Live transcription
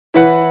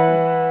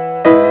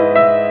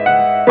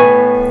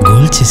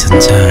पछि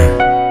सञ्चार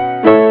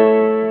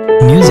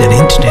news and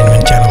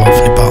entertainment channel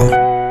of Nepal.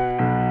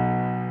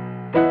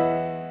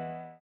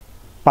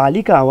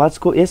 पालिका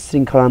आवाजको यस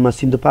श्रृङ्खलामा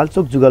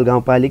सिन्धुपाल्चोक जुगल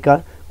गाउँपालिका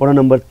वडा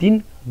नम्बर 3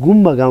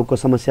 गुम्बा गाउँको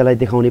समस्यालाई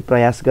देखाउने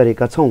प्रयास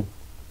गरेका छौं।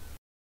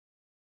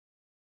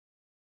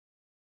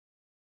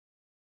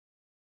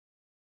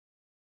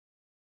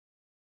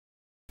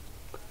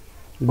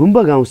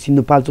 गुम्बा गाउँ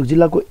सिन्धुपाल्चोक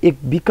जिल्लाको एक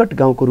विकट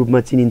गाउँको रूपमा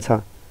चिनिन्छ।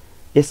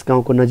 यस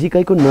गाउँको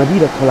नजिकैको नदी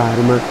र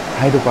खोलाहरूमा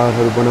हाइड्रो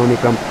पावरहरू बनाउने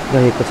क्रम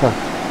रहेको छ।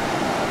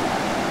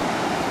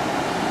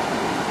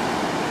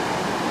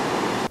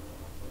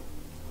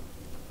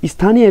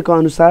 स्थानीयको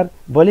अनुसार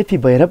बलेफी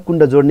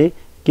भैरवकुण्ड जोड्ने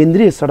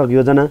केन्द्रीय सडक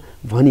योजना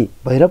भनी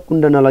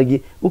भैरवकुण्ड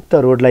नलगी उक्त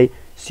रोडलाई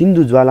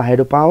सिन्धु ज्वाला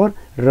हाइड्रो पावर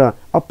र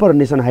अप्पर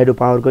नेसन हाइड्रो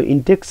पावरको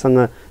इन्टेकसँग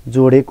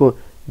जोडेको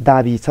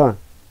दाबी छ।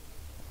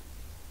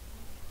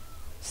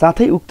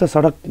 साथै उक्त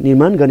सडक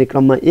निर्माण गर्ने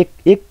क्रममा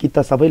एक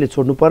किता सबैले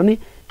छोड्नुपर्ने,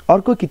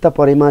 अर्को किता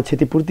परेमा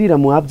क्षतिपूर्ति र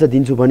मुआब्जा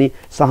दिन्छु भनी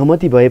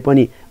सहमति भए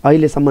पनि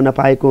अहिलेसम्म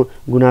नपाएको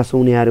गुनासो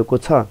उनीहरूको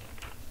छ।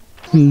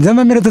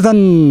 जम्मा मेरो त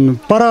झन्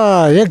पर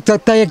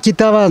एक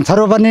चित्तामा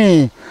छरो पनि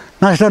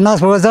नाश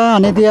भएको छ।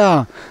 अनि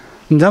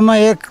त्यहाँ जम्मा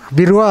एक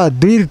बिरुवा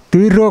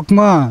दुई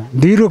रुखमा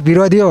दुई रुख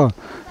बिरुवा दियो,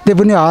 त्यो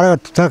पनि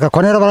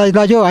खनेर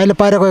लाग्यो। अहिले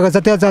पाएर गएको छ,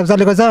 त्यहाँ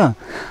चलेको छ।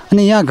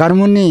 अनि यहाँ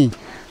घरमुनि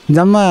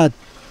जम्मा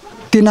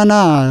 3 आना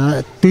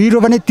दुई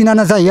रुख पनि 3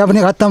 आना छ, यहाँ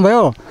पनि खत्तम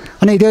भयो।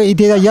 अनि त्यो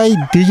यही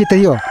दुई चित्त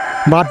थियो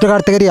बाटो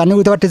काट्दाखेरि। अनि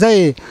उतापट्टि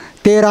चाहिँ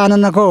 13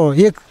 आनाको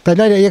एक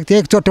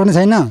चोट पनि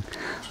छैन।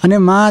 अनि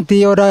माथि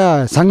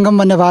एउटा सङ्गम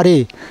भन्ने बारी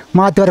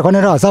माथिबाट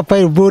खनेर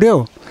सबै बुर्यो।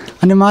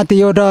 अनि माथि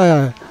एउटा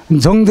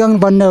झोङझोङ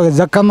भन्ने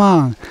जग्गामा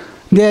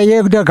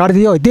एउटा घर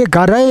दियो, त्यो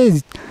घरै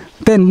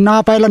त्यो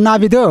नापाइला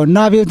नाभि थियो,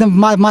 नाभि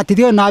माथि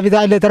थियो नाभि त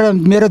अहिले तर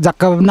मेरो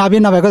झक्का नाभि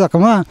नभएको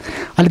जग्गामा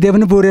अहिले त्यो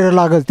पनि बुरेर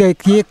लाग्यो, त्यो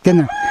के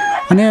थिएन।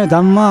 अनि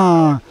धम्मा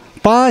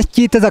 5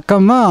 चित्त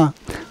जग्गामा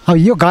अब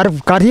यो घर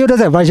एउटा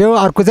चाहिँ भइसक्यो,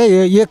 अर्को चाहिँ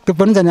एक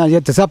पनि छैन। यो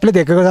सबले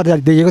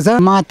देखेको छ।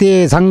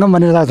 माथि सङ्गम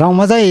भन्ने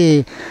ठाउँमा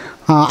चाहिँ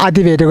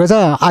आधी भेटेको छ,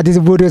 आधी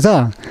चाहिँ बुढ्यो छ।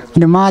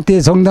 अनि माथि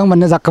झोङझोङ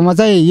भन्ने जग्गामा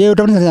चाहिँ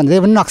एउटा पनि छैन,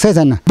 त्यो पनि नक्सै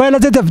छैन। पहिला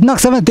चाहिँ त्यो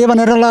नक्सामा त्यो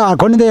भनेर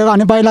खनिदियो।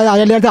 अनि पहिला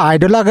अहिले चाहिँ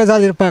हाइड्रो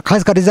लगाएको छ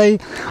खास गरी चाहिँ।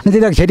 अनि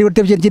त्यो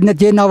खेतीउती चिन्ने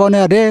जे नपाउने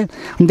अरे।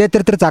 अनि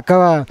त्यत्रो झक्का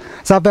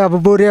सबै अब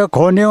बुढ्यो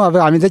खन्यो। अब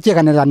हामी चाहिँ के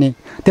खाने जाने,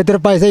 त्यत्रो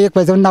पैसा एक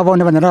पैसा पनि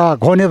नपाउने भनेर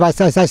खन्यो।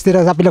 साइजतिर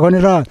सबैले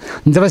खनेर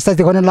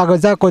जबरजस्ती खनेर लगाएको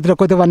छ।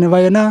 कोही भन्नु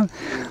भएन,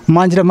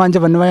 मान्छे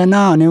भन्नु भएन।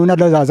 अनि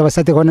उनीहरूले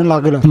जबरजस्ती खनेर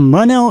लाग्यो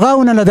भने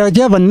उनीहरूले त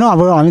के भन्नु।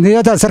 अब हामी त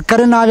यो त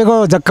सरकारले नआएको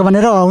जग्गा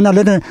भनेर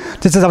उनीहरूले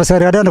त्यस्तो जबरजस्ती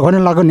गरेर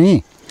खनेर लाग्यो नि।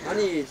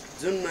 अनि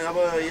जुन अब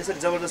यसरी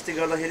जबरजस्ती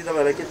गर्दाखेरि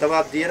तपाईहरुलाई के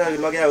दबाब दिएर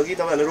लगायो हो कि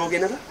तपाईहरुले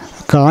रोकेन त?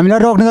 हामीलाई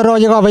रोक्न त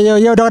रोकेको। अब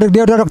एउटा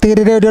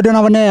रोक्दाखेरि एउटा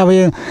नभने अब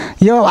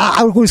यो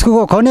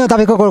उसको खन्यो,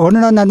 तपाईँको खन्नु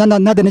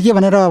नदिने के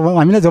भनेर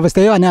हामीलाई जबरजस्ती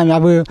हो। अनि हामी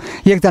अब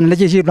एकजनाले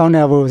के सिप लाउने,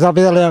 अब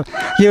सबैजनाले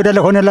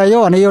एउटाले खनेर ल्यायो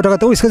अनि एउटा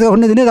त उसको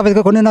खन्नु दिने,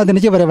 तपाईँको खन्नु नदिने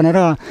के भयो भनेर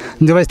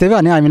जबरजस्ती भयो।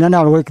 अनि हामीलाई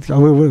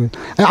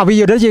अब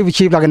एउटा चाहिँ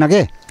सिप लागेन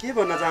के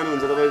भन्न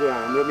चाहनुहुन्छ तपाईँको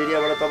हाम्रो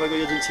मिडियाबाट तपाईँको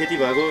यो जुन क्षति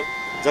भएको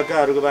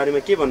जग्गाहरूको बारेमा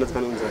के भन्न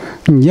चाहनुहुन्छ?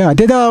 यहाँ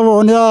त्यो त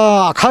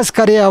अब खास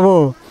गरी अब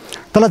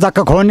तल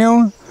जग्गा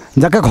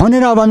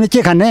खनेर अब हामीले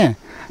के खाने,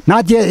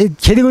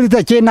 खेतीको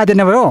त के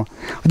नदिने भयो।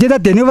 त्यो त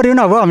दिनु पऱ्यो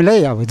नि। अब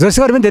हामीलाई अब जस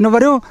गरी पनि दिनु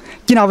पऱ्यो।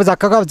 किन अब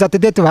जग्गाको जति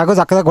त्यो भएको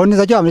जग्गा खन्नु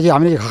सक्यो,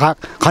 हामीले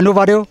खानु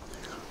पऱ्यो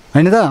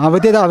होइन त। अब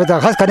त्यो त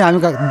खास गरी हामी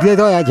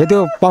खेती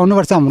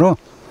पाउनुपर्छ हाम्रो।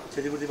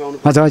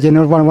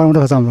 हजुर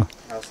पाउनुपर्छ हाम्रो।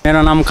 मेरो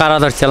नाम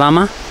काराधर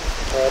लामा।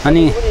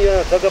 अनि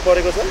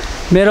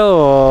मेरो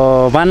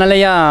भन्नाले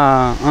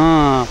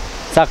यहाँ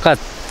चक्का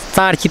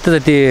 4 चित्त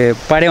जति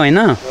पढ्यो होइन।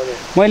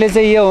 मैले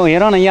चाहिँ यो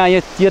हेर न, यहाँ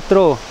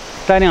यत्रो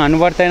ट्रेनिङ हान्नु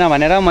पर्दैन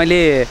भनेर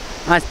मैले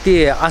अस्ति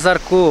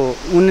असारको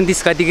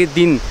 29 गतिको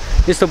दिन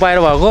यस्तो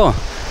पहिरो भएको।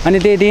 अनि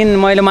त्यही दिन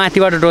मैले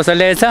माथिबाट ढोसा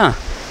ल्याएछ,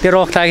 त्यो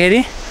रोक्दाखेरि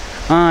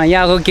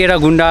यहाँको केटा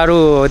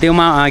गुन्डाहरू त्यो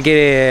के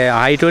अरे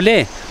हाइटोले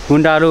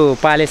गुन्डाहरू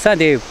पालेछ।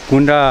 त्यो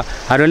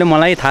गुन्डाहरूले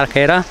मलाई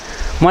थार्खेर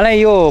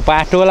मलाई यो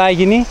बाटोको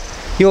लागि नि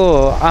यो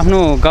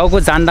आफ्नो गाउँको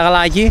जानदाको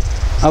लागि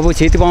अब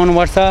क्षति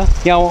पाउनुपर्छ,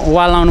 यहाँ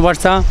वाल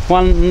लाउनुपर्छ।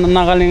 वाल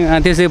नगर्ने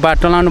त्यसै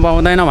बाटो लाउनु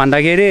पाउँदैन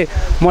भन्दाखेरि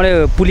मैले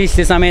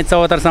पुलिसले समेत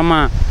 74सम्म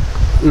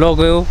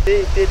लग्यो।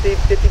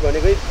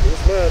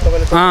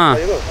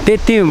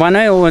 त्यति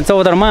भने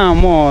 74मा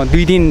म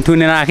 2 दिन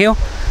थुनेर राख्यो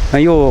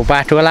यो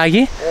बाटोको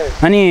लागि।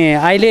 अनि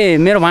अहिले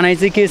मेरो भनाइ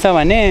चाहिँ के छ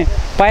भने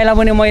पहिला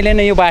पनि मैले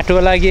नै यो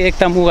बाटोको लागि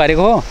एकदम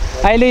गरेको हो।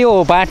 अहिले यो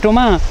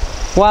बाटोमा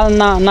वाल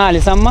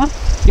नहालेसम्म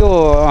यो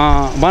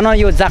भनौँ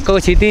यो जग्गाको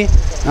क्षति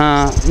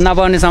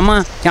नपाउनेसम्म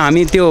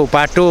हामी त्यो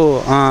बाटो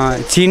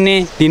चिन्ने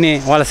दिने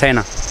वाला छैन।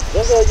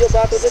 यो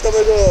बाटो चाहिँ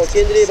तपाईँको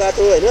केन्द्रीय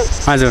बाटो होइन?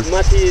 हजुर।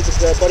 माथि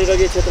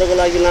परिरक्षी क्षेत्रको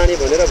लागि लाने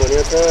भनेर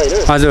भनेको छ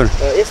होइन? हजुर।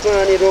 यसमा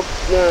अनि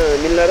रोक्न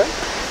मिल्ला र?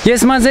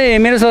 यसमा चाहिँ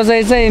मेरो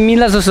सोचाइ चाहिँ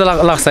मिल्ला जस्तो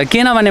लाग्छ।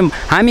 किनभने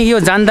हामी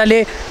यो जनताले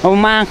अब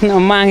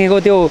मागेको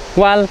त्यो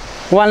वाल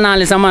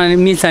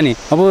नहालेसम्म मिल्छ नि।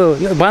 अब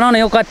भनौँ न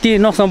यो कति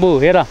नोक्सान भयो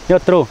हेर,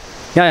 यत्रो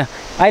यहाँ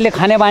अहिले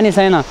खाने पानी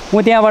छैन। ऊ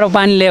त्यहाँबाट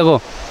पानी ल्याएको,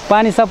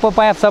 पानी सबै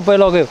पाइप सबै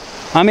लग्यो।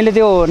 हामीले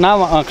त्यो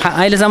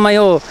अहिलेसम्म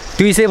यो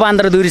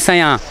 215 धुरी छ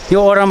यहाँ यो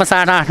ओडामा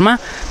 7-8मा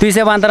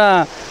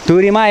 215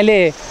 धुरीमा अहिले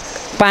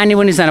पानी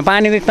पनि छैन,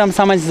 पानीको एकदम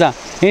समस्या छ।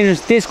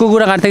 त्यसको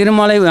कुरा गर्दाखेरि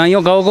मलाई यो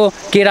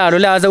गाउँको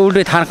केराहरूले अझ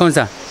उल्टै थार्काउँछ।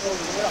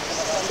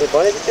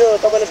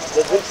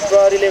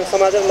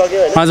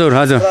 हजुर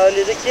हजुर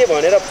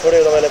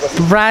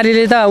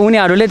प्रहरीले त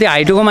उनीहरूले त्यो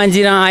हाइटोको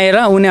मान्छे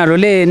आएर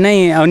उनीहरूले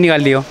नै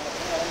निकालिदियो।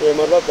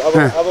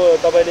 अब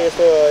तपाईले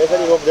यस्तो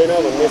यसरी रोक्दैन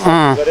भन्ने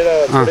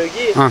गरेर छोड्यो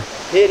कि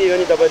फेरि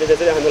पनि तपाईले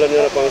त्यसरी आन्दोलन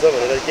गर्न पाउँछ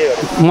भनेर के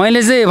गर्नु? मैले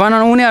चाहिँ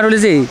भनौँ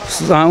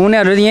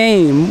उनीहरूले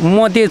यहीँ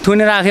म त्यो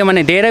थुनेर राख्यो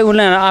भने धेरै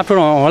उनीहरू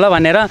आफ्नो होला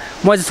भनेर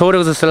म चाहिँ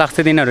छोडेको जस्तो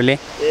लाग्छ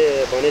तिनीहरूले।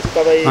 भनेपछि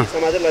तपाईँ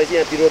समाजलाई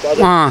चाहिँ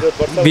यहाँ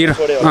विरोध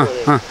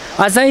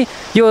अझै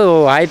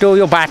यो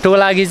हाइटो यो बाटोको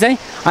लागि चाहिँ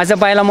अझ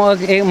पहिला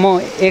म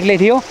एक्लै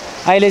थियो,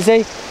 अहिले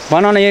चाहिँ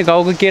भनौँ न यो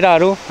गाउँको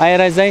केटाहरू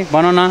आएर चाहिँ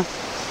भनौँ न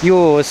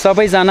यो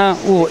सबैजना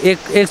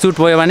एकजुट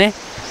भयो भने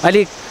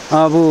अलिक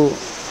अब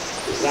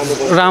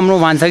राम्रो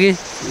भन्छ कि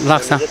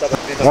लाग्छ।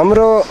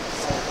 हाम्रो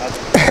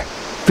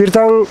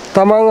पिर्ताङ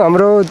तामाङ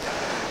हाम्रो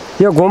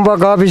यो गुम्बा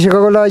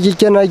गाविसको लागि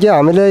के न के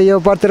हामीले यो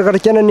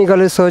पत्रकार किन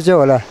निकाले सोच्यो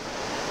होला।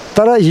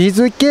 तर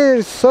हिजो के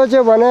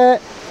सोच्यो भने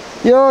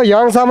यो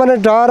यहाँ सामान्य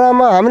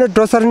डाँडामा हामीले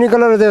डोसर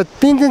निकालेर दियो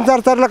 3-3,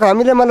 4-4 लाख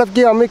हामीले मतलब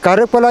कि हामी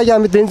घरको लागि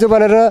हामी दिन्छु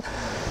भनेर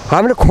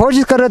हामीले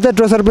कोसिस गरेर त्यो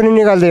डोसर पनि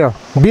निकालिदियो,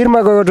 वीरमा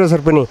गएको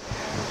डोसर पनि।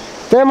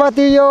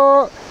 त्यहाँमाथि यो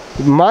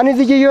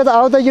मानिदियो कि यो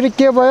आउँदाखेरि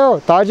के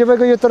भयो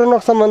दाजुभाइको यो तर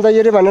नक्सा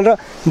भन्दाखेरि भनेर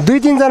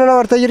 2-3 जनालाई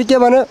अर्थखेरि के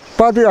भने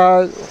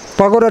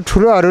पकौडा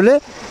ठुलोहरूले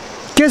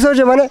के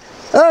सोच्यो भने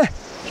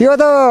यो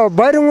त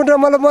बाहिर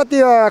मतलब म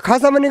त्यो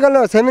खासामा निकाल्ने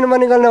हो, सेमिनमा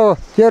निकाल्ने हो,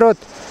 यो रोड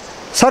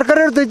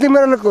सरकारले त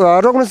तिमीहरूले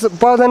रोक्नु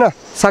पाउँदैन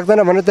सक्दैन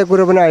भन्ने त्यो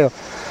कुरो पनि आयो।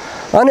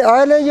 अनि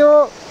अहिले यो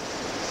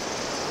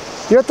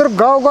तर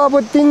गाउँको अब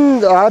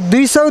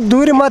 200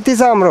 दूरी माथि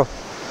छ हाम्रो।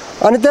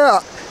 अनि त्यो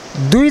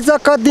 2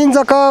 चक्का 3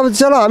 चक्का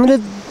चलो हामीले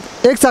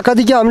 1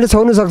 चक्कादेखि हामीले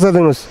छोड्नु सक्छ।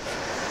 दिनुहोस्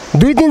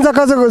 2-3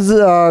 चक्का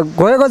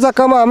गएको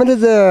चक्कामा हामीले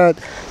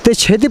त्यो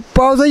क्षति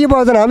पाउँछ कि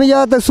पाउँदैन? हामी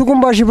यहाँ त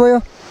सुकुम्बासी भयो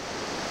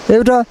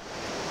एउटा।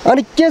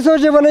 अनि के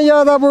सोच्यो भने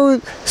यहाँ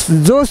अब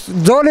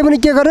जसले पनि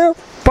के गर्यो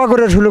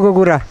पक्रेर ठुलोको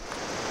कुरा,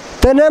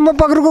 त्यो नाममा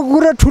पक्रेको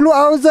कुरा ठुलो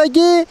आउँछ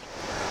कि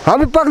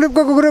हामी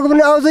पक्रेको कुरा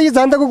पनि आउँछ कि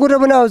जनताको कुरा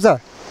पनि आउँछ?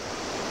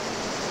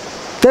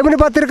 त्यही पनि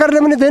पत्रकारले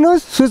पनि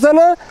दिनुहोस्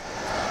सूचना।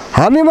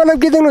 हामी मतलब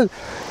के दिनुहोस्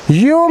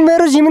यो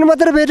मेरो जमिन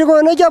मात्र भेटेको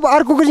होइन कि अब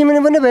अर्कोको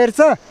जमिन पनि भेट्छ।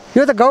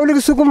 यो त गाउँलेको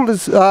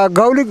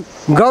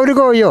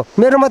हो, यो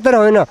मेरो मात्र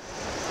होइन।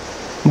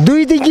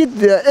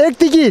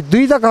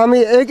 1 तक हामी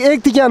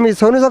 1 तक हामी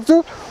छोड्न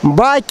सक्छौँ,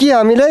 बाँकी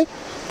हामीले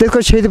त्यसको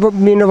क्षति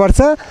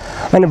लिनुपर्छ।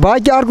 अनि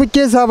बाँकी अर्को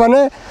के छ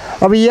भने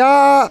अब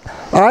यहाँ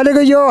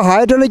अहिलेको यो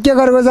हाइटोले के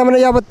गरेको छ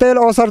भने अब तेल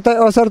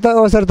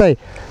ओसर्दै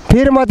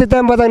फेरि माथि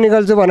त्यहाँबाट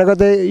निकाल्छु भनेको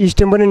त्यो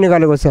स्टेम पनि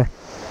निकालेको छ।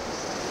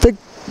 त्यो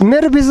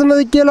मेरो विषयमा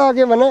के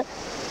लाग्यो भने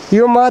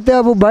यो माथि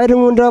अब बाहिर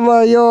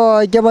मुन्टामा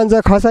यो के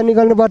भन्छ खसा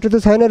निकाल्ने बाटो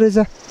त छैन रहेछ।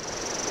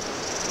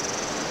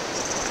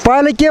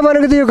 पहिला के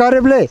भनेको थियो यो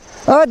गरिबले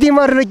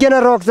तिमीहरूले किन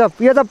रोक्छ,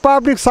 यो त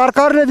पब्लिक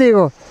सरकारले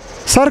दिएको,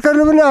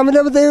 सरकारले पनि हामीले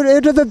अब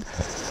एउटा त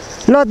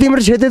ल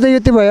तिम्रो क्षति त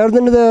यति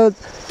भइहाल्दैन त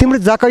तिम्रो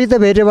जग्गा त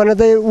भेट्यो भने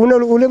त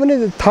उसले पनि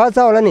थाहा छ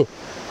होला नि।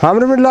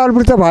 हाम्रो पनि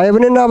लालपुर त भयो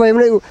भने नभए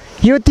भने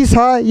यति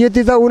छ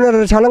यति त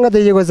उनीहरू छलङ्ग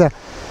दिएको छ।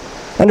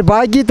 अनि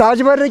बाँकी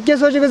दाजुभाइले के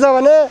सोचेको छ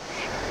भने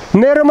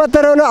मेरो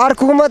मात्र होइन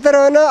अर्कोको मात्र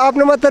होइन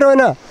आफ्नो मात्र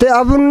होइन, त्यो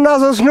अब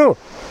नसोच्नु।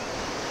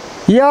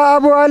 या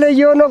अब अहिले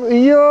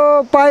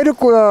यो पाइरो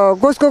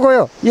कसको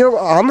गयो? यो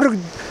हाम्रो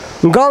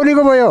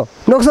गाउँलेको भयो,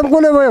 नोक्सान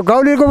कसले भयो?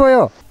 गाउँलेको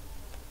भयो।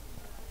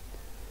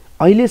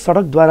 अहिले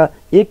सडकद्वारा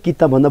 1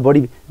 किताभन्दा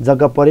बढी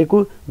जग्गा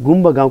परेको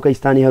गुम्बा गाउँका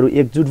स्थानीयहरू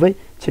एकजुट भई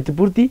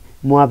क्षतिपूर्ति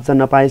मुआब्जा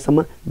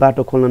नपाएसम्म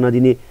बाटो खोल्न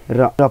नदिने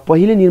र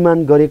पहिले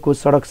निर्माण गरेको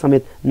सडक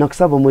समेत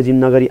नक्सा बमोजिम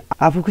नगरी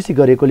आफू खुसी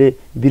गरेकोले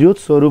विरोध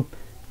स्वरूप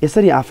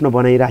यसरी आफ्नो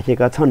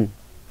बनाइराखेका छन्।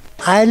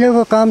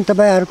 अहिलेको काम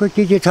तपाईँहरूको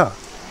के छ?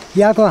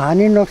 यहाँको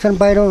हानि नोक्सान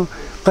पहिरो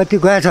कति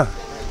गएछ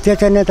त्यो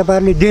चाहिँ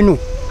तपाईँहरूले दिनु।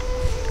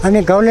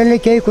 अनि गाउँलेले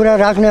केही कुरा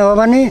राख्ने हो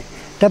भने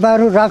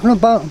तपाईँहरू राख्नु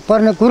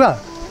पर्ने कुरा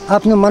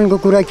आफ्नो मनको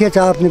कुरा के छ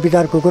आफ्नो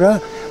विचारको कुरा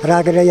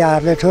राखेर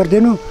यहाँहरूले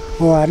छोडिदिनु,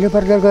 उहाँहरूले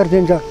प्रचार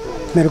गरिदिन्छ।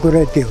 मेरो कुरा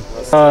यति हो।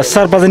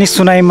 सार्वजनिक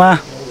सुनाइमा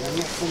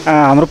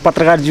हाम्रो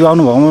पत्रकारज्यू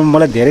आउनुभएकोमा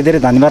मलाई धेरै धेरै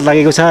धन्यवाद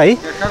लागेको छ है।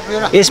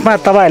 यसमा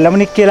तपाईँहरूलाई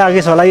पनि के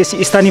लागेको छ होला, यस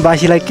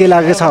स्थानीयवासीलाई के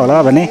लागेको छ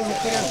होला भने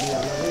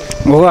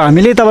हो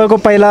हामीले तपाईँको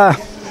पहिला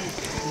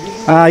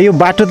यो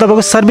बाटो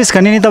तपाईँको सर्भिस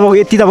गर्ने नि तपाईँको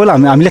यति तपाईँलाई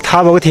हामीले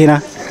थाहा भएको थिएन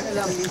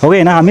हो कि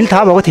होइन? हामीले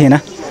थाहा भएको थिएन,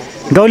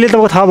 गाउँले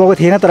तपाईँको थाहा भएको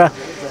थिएन। तर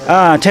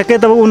ठ्याक्कै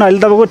तपाईँको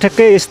उनीहरूले तपाईँको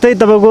ठ्याक्कै यस्तै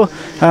तपाईँको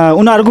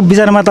उनीहरूको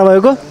विचारमा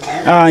तपाईँको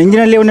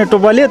इन्जिनियर ल्याउने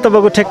टोपाले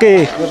तपाईँको ठ्याक्कै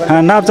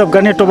नापचाप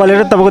गर्ने टोपाले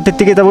र तपाईँको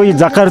त्यत्तिकै तपाईँको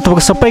जग्गाहरू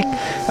तपाईँको सबै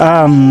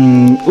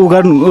उ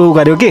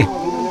गर्यो के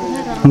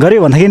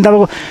गर्यो भन्दाखेरि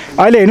तपाईँको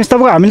अहिले हेर्नुहोस्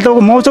तपाईँको हामीले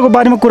तपाईँको मौजाको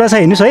बारेमा कुरा छ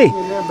हेर्नुहोस् है।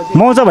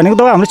 मौजा भनेको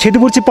तपाईँ हाम्रो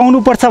क्षतिपूर्ति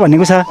पाउनुपर्छ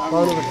भनेको छ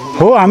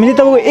हो। हामीले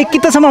तपाईँको 1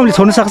 कितासम्म हामीले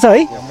छोड्नु सक्छ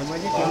है।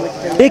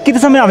 एक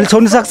कितासम्म हामीले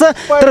छोड्न सक्छ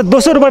तर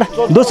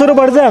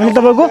दोस्रोबाट चाहिँ हामीले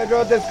तपाईँको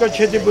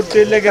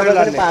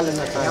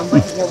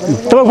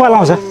पाल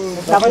आउँछ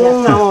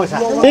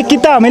एक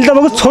किता हामीले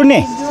तपाईँको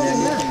छोड्ने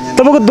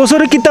तपाईँको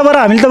दोस्रो किताबाट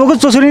हामीले तपाईँको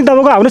जसरी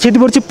तपाईँको हाम्रो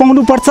क्षतिपूर्ति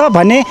पाउनुपर्छ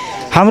भन्ने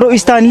हाम्रो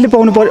स्थानीयले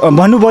पाउनु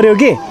पर्यो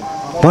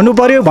भन्नु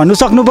भन्नु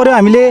सक्नु पर्यो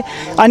हामीले।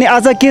 अनि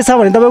आज के छ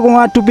भने तपाईँको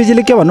उहाँ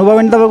टुप्पीजीले के भन्नुभयो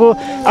भने तपाईँको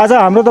आज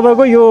हाम्रो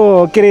तपाईँको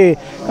यो के अरे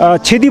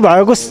क्षति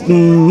भएको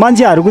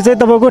मान्छेहरूको चाहिँ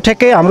तपाईँको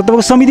ठ्याक्कै हाम्रो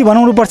तपाईँको समिति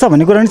बनाउनुपर्छ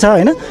भन्ने कुरा पनि छ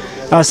होइन।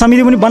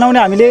 समिति पनि बनाउने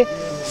हामीले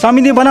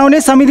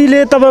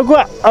समितिले तपाईँको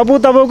अब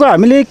तपाईँको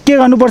हामीले के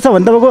गर्नुपर्छ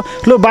भने तपाईँको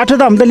लो बाटो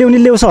त हामी त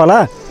ल्याउँछ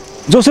होला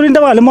जसरी नि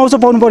तपाईँहरूले मौसम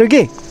पाउनु पऱ्यो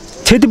कि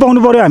क्षति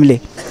पाउनु पऱ्यो हामीले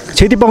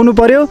क्षति पाउनु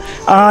पऱ्यो।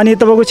 अनि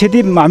तपाईँको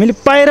क्षति हामीले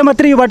पाएर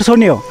मात्रै यो बाटो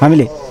छोड्ने हो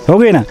हामीले हो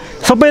कि होइन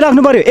सबै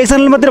लाग्नु पऱ्यो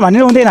एकजनाले मात्रै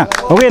भनेर हुँदैन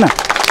हो कि होइन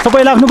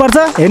सबै लाग्नुपर्छ।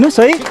 हेर्नुहोस्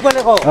है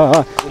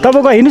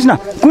तपाईँको हेर्नुहोस् न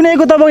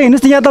कुनैको तपाईँको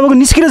हेर्नुहोस् यहाँ तपाईँको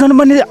निस्किएर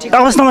जानुपर्ने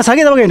अवस्थामा छ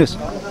कि तपाईँको हेर्नुहोस्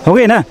हो कि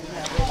होइन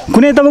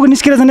कुनै तपाईँको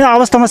निस्किएर जाने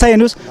अवस्थामा छ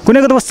हेर्नुहोस्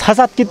कुनैको तपाईँ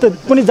 6-7 कित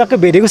पनि जग्गा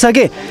भेटेको छ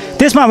कि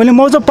त्यसमा हामीले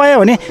मौजो पायो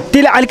भने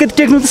त्यसले अलिकति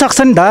टेक्नु त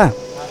सक्छ नि त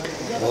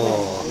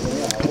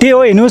त्यही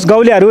हो। हेर्नुहोस्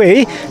गाउँलेहरू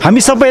है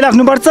हामी सबै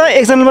लाग्नुपर्छ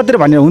एकजनाले मात्रै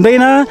भनेर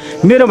हुँदैन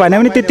मेरो भने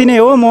पनि त्यति नै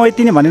हो म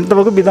यति नै भनेर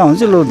तपाईँको बिदा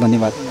हुन्छु ल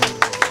धन्यवाद।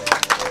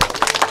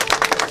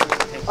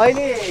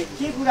 अहिले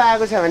के कुरा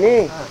आएको छ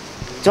भने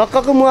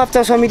जग्गाको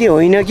मुआवजा समिति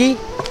होइन कि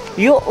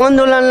यो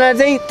आन्दोलनलाई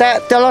चाहिँ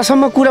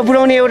तलसम्म कुरा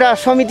पुर्याउने एउटा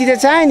समिति त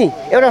चाहियो नि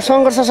एउटा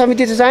सङ्घर्ष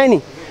समिति त चाहियो नि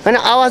होइन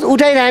आवाज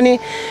उठाइरहने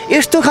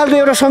यस्तो खालको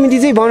एउटा समिति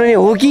चाहिँ बनाउने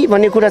हो कि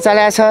भन्ने कुरा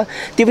चलाएको छ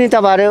त्यो पनि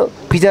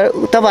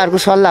तपाईँहरूको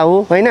सल्लाह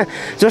हो होइन।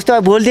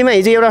 जस्तो भोल्टीमा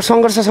हिजो एउटा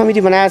सङ्घर्ष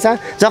समिति बनाएको छ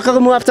जग्गाको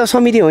मुआवजा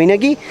समिति होइन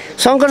कि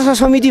सङ्घर्ष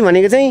समिति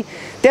भनेको चाहिँ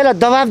त्यसलाई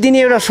दबाब दिने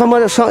एउटा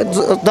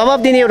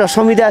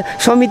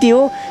समिति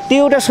हो। त्यो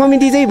एउटा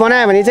समिति चाहिँ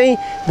बनायो भने चाहिँ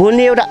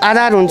बोल्ने एउटा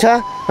आधार हुन्छ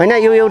होइन।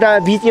 यो एउटा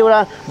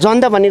एउटा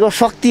जनता भनेको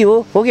शक्ति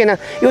हो कि होइन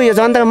यो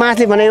जनताको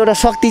माथि भने एउटा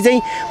शक्ति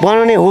चाहिँ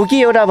बनाउने हो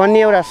कि एउटा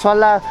भन्ने एउटा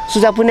सल्लाह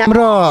सुझाव पनि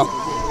हाम्रो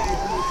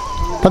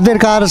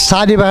पत्रकार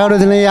साथीभाइहरू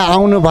यहाँ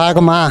आउनु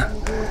भएकोमा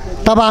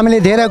तब हामीले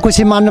धेरै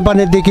खुसी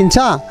मान्नुपर्ने देखिन्छ।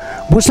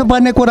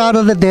 बुझ्नुपर्ने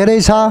कुराहरू त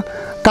धेरै छ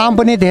काम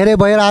पनि धेरै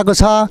भइरहेको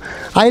छ।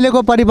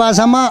 अहिलेको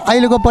परिभाषामा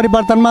अहिलेको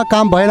परिवर्तनमा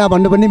काम भएन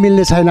भन्नु पनि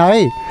मिल्ने छैन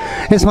है।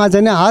 यसमा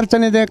चाहिँ हर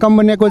चाहिँ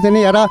कम्पनीको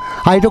चाहिँ हेर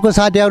हाइटोको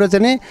साथीहरू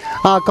चाहिँ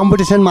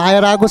कम्पिटिसनमा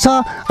आइरहेको छ।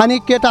 अनि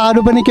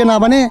केटाहरू पनि किन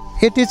भने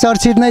यति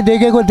चर्चित नै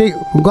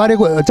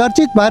गरेको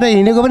चर्चित भएर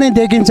हिँडेको पनि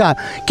देखिन्छ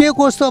के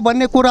कस्तो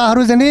भन्ने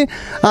कुराहरू चाहिँ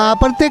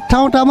प्रत्येक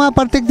ठाउँमा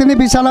प्रत्येक चाहिँ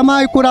विषयमा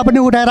यो कुरा पनि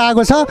उठाएर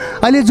आएको छ।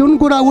 अहिले जुन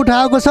कुरा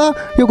उठाएको छ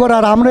यो कुरा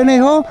राम्रो नै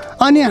हो।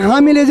 अनि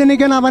हामीले चाहिँ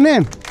किन भने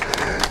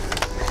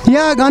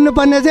यहाँ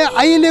गर्नुपर्ने चाहिँ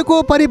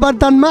अहिलेको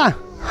परिवर्तनमा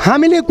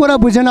हामीले कुरा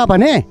बुझेन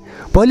भने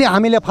भोलि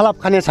हामीले फलाप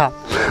खानेछ।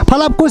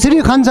 फलाप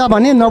कसरी खान्छ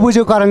भने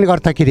नबुझेको कारणले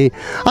गर्दाखेरि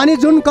अनि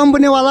जुन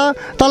कम्पनीवाला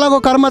तलको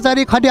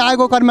कर्मचारी खटी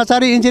आएको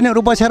कर्मचारी इन्जिनियर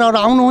बसेर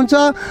आउनुहुन्छ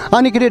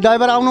अनि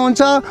ड्राइभर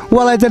आउनुहुन्छ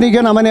उहाँलाई चाहिँ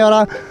किन भने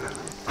एउटा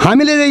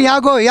हामीले चाहिँ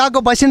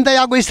यहाँको बासिन्दा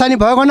यहाँको स्थानीय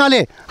भएको हुनाले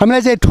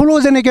हामीलाई चाहिँ ठुलो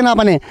चाहिँ किन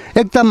भने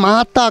एकदम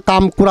महत्त्व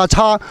काम कुरा छ।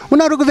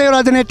 उनीहरूको चाहिँ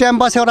एउटा चाहिँ टाइम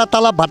पास एउटा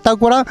तलब भत्ताको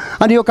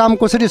कुरा अनि यो काम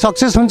कसरी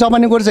सक्सेस हुन्छ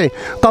भन्ने कुरो चाहिँ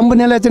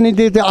कम्पनीलाई चाहिँ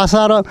त्यो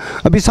आशा र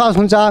विश्वास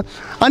हुन्छ।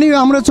 अनि यो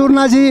हाम्रो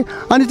चुर्नाजी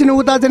अनि चाहिँ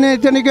उता चाहिँ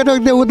केटा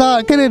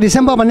उता के अरे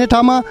रिसेम्बा भन्ने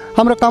ठाउँमा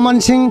हाम्रो कमन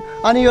सिंह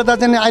अनि यता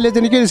चाहिँ अहिले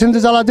चाहिँ के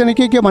सिन्धुजला चाहिँ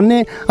के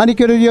भन्ने अनि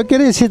के अरे यो के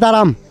अरे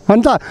सीताराम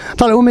भन्छ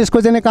तर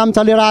उमेशको चाहिँ काम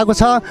चलेर आएको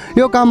छ।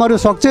 यो कामहरू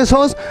सक्सेस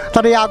होस्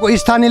तर यहाँको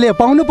स्थानीयले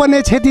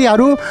पाउनुपर्ने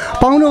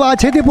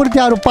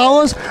क्षतिपूर्तिहरू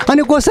पाओस्।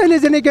 अनि कसैले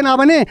चाहिँ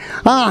किनभने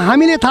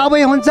हामीले थाहा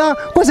भए हुन्छ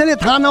कसैले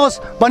थाहा नहोस्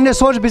भन्ने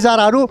सोच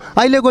विचारहरू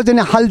अहिलेको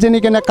चाहिँ हाल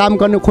चाहिँ किन काम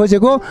गर्नु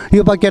खोजेको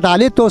युवा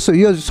केटाले यो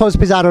सोच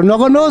विचारहरू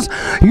नगर्नुहोस्।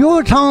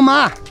 यो ठाउँमा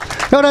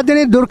एउटा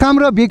चाहिँ दुर्खाम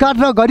र विकाट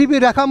र गरिबी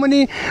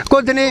रेखामुनिको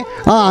चाहिँ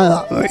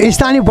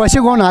स्थानीय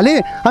बसेको हुनाले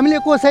हामीले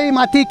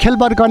कसैमाथि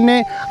खेलबड गर्ने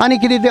अनि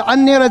के अरे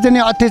अन्य र चाहिँ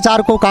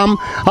अत्याचारको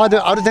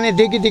कामहरू चाहिँ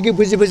देखि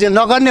बुझी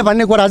नगर्ने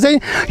भन्ने कुरा चाहिँ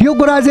यो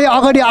कुरा चाहिँ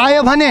अगाडि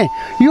आयो भने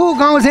यो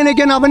गाउँ चाहिँ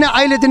किनभने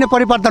अहिले चाहिँ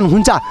परिवर्तन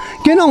हुन्छ।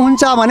 किन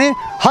हुन्छ भने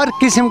हर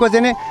किसिमको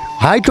चाहिँ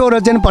हाइटो र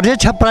चाहिँ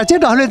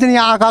प्रचेटहरूले चाहिँ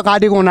यहाँ आँखा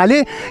काटेको हुनाले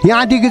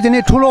यहाँदेखि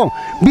चाहिँ ठुलो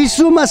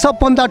विश्वमा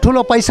सबभन्दा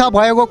ठुलो पैसा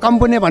भएको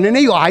कम्पनी भन्ने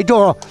नै यो हाइटो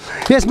हो।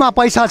 यसमा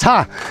पैसा छ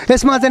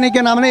यसमा चाहिँ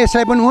किनभने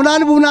यसलाई पनि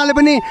उनीहरूले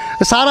पनि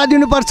सारा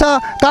दिनुपर्छ।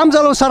 काम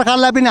चलाउ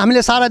सरकारलाई पनि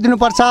हामीले सारा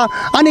दिनुपर्छ।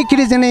 अनि के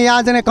चाहिँ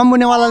यहाँ चाहिँ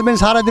कम्पनीवालाले पनि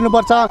सारा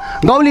दिनुपर्छ।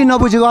 गाउँले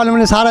नबुझेकोले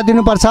पनि सारा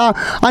दिनुपर्छ।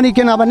 अनि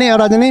किनभने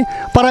एउटा चाहिँ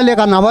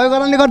पढालेखा नभएको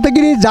कारणले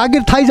गर्दाखेरि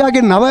थाई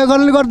जागिर नभएको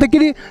कारणले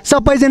गर्दाखेरि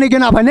सबै चाहिँ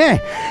किनभने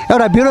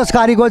एउटा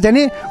बेरोजगारीको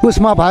चाहिँ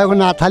उसमा भएको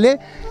नाथाले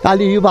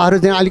अलि युवाहरू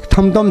चाहिँ अलिक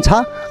थमथम छ।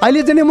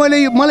 अहिले चाहिँ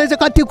मलाई चाहिँ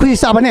कति खुसी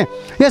छ भने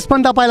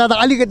यसभन्दा पहिला त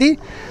अलिकति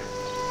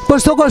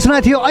कस्तो कस्तो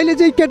थियो। अहिले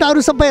चाहिँ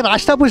केटाहरू सबै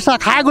राष्ट्रपुष्ट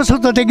खाएको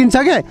जस्तो देखिन्छ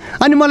क्या।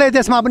 अनि मलाई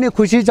त्यसमा पनि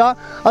खुसी छ।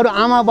 अरू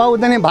आमा बाउ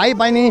दिने भाइ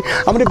बहिनी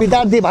हाम्रो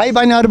विद्यार्थी भाइ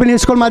बहिनीहरू पनि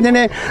स्कुलमा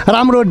दिने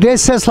राम्रो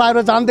ड्रेस सेस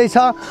लगाएर जाँदैछ।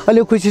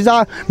 अहिले खुसी छ,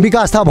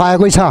 विकास त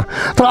भएकै छ।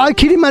 तर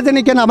आखिरीमा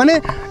चाहिँ किनभने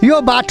यो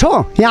बाटो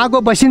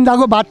यहाँको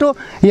बसिन्दाको बाटो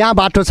यहाँ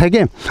बाटो छ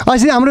कि।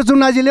 अस्ति हाम्रो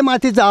चुनाजीले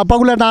माथि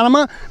पगुला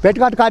डाँडामा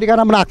भेटघाट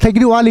कार्यक्रम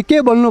राख्दाखेरि उहाँले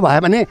के बोल्नु भयो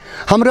भने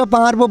हाम्रो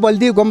पहाडको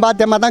बल्दी गुम्बा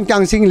तेमाताङ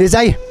क्याङसिङले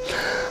चाहिँ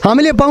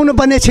हामीले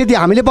पाउनुपर्ने क्षति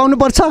हामीले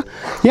पाउनुपर्छ,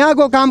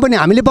 यहाँको काम पनि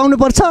हामीले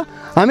पाउनुपर्छ,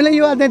 हामीले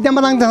यो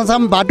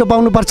तेमाताङसम्म बाटो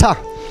पाउनुपर्छ।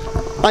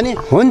 अनि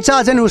हुन्छ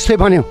चाहिँ उसले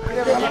भन्यो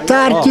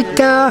 4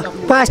 चित्त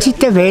 5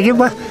 चित्त भेट्यो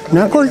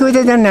न कोही कोही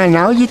त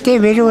नाउ चित्तै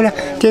भेट्यो होला।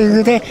 त्यो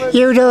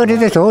एउटाहरू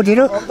त छोडेर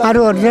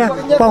अरूहरू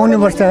त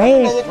पाउनुपर्छ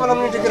है।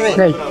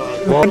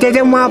 त्यो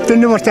चाहिँ माफ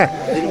दिनुपर्छ।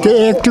 त्यो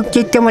एक टुक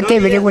चित्त मात्रै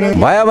भेटेको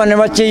भयो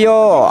भनेपछि यो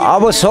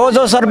अब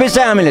सोझो सर्भिस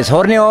चाहिँ हामीले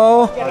छोड्ने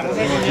हो।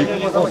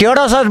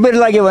 टेढो सर्भिस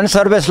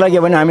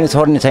लाग्यो भने हामीले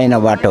छोड्ने छैन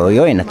बाटो हो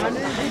यो होइन।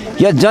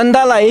 यो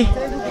जनतालाई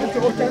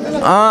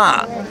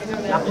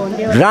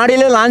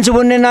राणीले लान्छु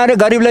भन्ने नारे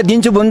गरिबलाई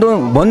दिन्छु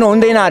भन्नु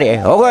हुँदैन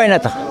अरे हो होइन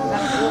त।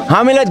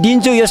 हामीलाई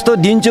दिन्छु यस्तो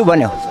दिन्छु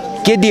भन्यो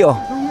के दियो?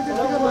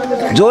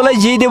 जसलाई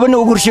जिदियो पनि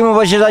ऊ कुर्सीमा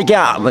बसेछ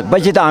क्या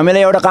पछि त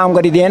हामीलाई एउटा काम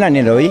गरिदिएन नि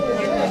है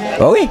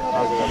हो कि।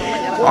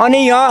 अनि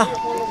यहाँ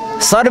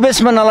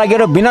सर्भिसमा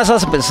नलागेर बिना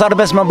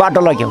सर्भिसमा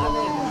बाटो लाग्यो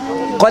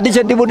कति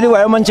क्षतिपूर्ति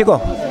भयो मान्छेको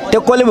त्यो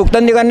कसले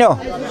भुक्तानी गर्ने हो?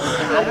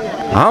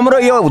 हाम्रो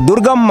यो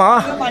दुर्गममा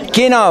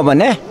किन हो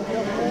भने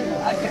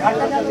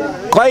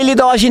कहिले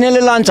त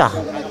असिनाले लान्छ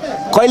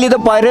कहिले त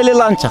पहिरोले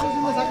लान्छ।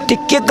 त्यो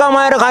के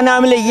कमाएर खाने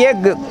हामीले एक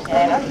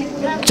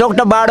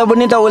चौकटा बाटो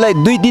पनि त उसलाई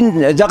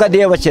 2-3 जग्गा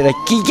दिएपछि त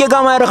के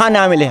कमाएर खाने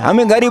हामीले?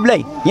 हामी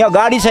गरिबलाई यहाँ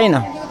गाडी छैन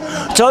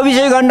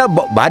 24 घन्टा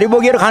भारी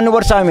बोकेर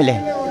खानुपर्छ हामीले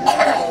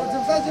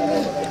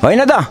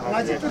होइन त।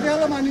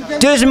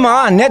 त्यसमा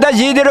नेता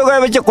जितेर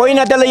गएपछि कोही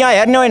नेताले यहाँ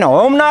हेर्ने होइन।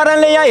 होम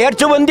नारायणले यहाँ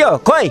हेर्छु भन्थ्यो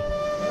खोइ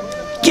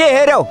के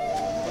हेऱ्यौ?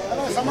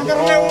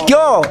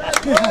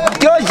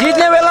 त्यो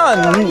जित्ने बेला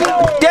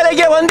त्यसले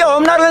के भन्थ्यो?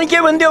 होम नारायणले के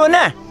भन्थ्यो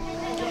भने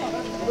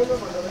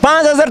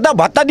 5000 त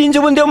भत्ता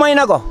दिन्छु भन्थ्यो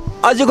महिनाको।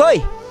 अझ खोइ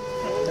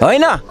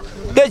होइन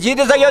त्यो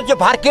जितिसकेपछि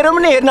फर्केर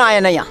पनि हेर्न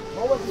आएन यहाँ।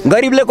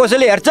 गरिबले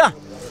कसैले हेर्छ?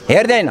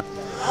 हेर्दैन।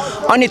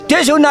 अनि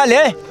त्यस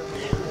हुनाले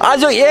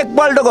आज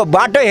एकपल्टको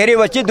बाटो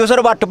हेरेपछि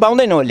दोस्रो बाटो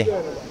पाउँदैन उसले।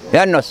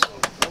 हेर्नुहोस्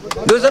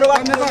दोस्रो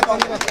बाटो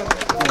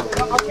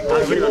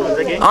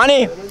अनि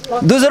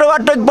दोस्रो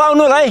बाटो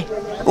पाउनुलाई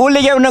उसले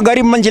के भन्नु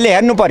गरिब मान्छेले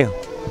हेर्नु पर्यो।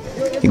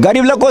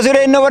 गरिबलाई कसरी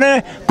हेर्नु पर्ने?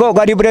 को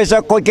गरिब रहेछ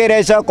को के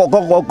रहेछ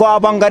को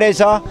अपाङ्ग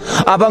रहेछ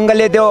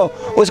अपाङ्गले त्यो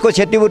उसको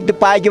क्षतिपूर्ति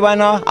पायो कि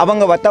भएन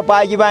अपाङ्ग भत्ता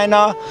पायो कि भएन।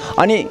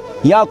 अनि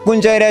यहाँ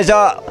कुन चाहिँ रहेछ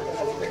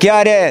के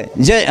अरे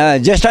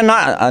ज्येष्ठ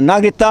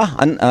नागरिकता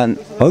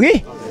हो कि।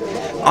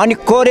 अनि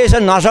को रहेछ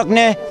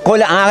नसक्ने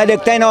कसले आँखा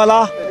देख्दैन होला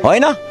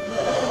होइन।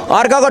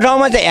 अर्काको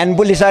ठाउँमा चाहिँ ह्यान्ड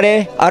पुलिस अरे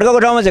अर्काको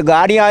ठाउँमा चाहिँ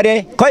गाडी अरे।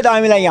 खै त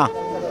हामीलाई यहाँ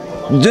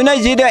जुनै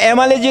जित्यो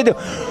एमाले जित्यो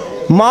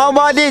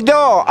माओवादी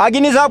त्यो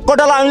अग्नि साहब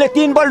कोटाला हामीले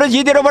 3 पल्ट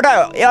जितेर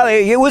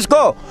पठायो।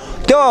 उसको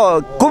त्यो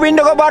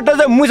कुबिन्डोको बाटो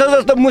चाहिँ मुसा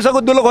जस्तो मुसाको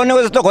दुलो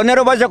खनेको जस्तो खनेर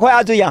बस्छ। खोइ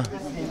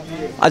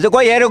आज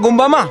कोही हेऱ्यो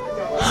गुम्बामा?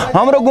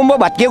 हाम्रो गुम्बा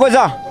भत्किएको छ।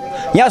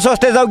 यहाँ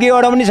सस्तै चौकी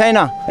एउटा पनि छैन।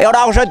 एउटा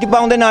औषधि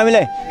पाउँदैन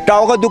हामीले।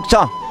 टाउको दुख्छ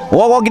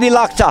वकिली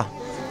लाग्छ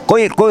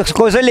कोही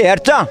कसैले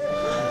हेर्छ?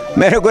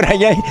 मेरो कुरा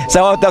यही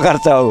समाप्त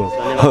गर्छ हो।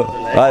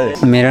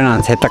 मेरो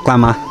नाम क्षेत्रक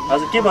लामा।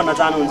 हजुर के भन्न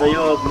चाहनुहुन्छ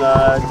यो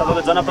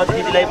तपाईँको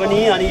जनप्रतिनिधिलाई पनि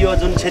अनि यो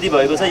जुन क्षति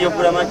भएको छ यो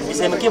कुरामा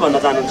विषयमा के भन्न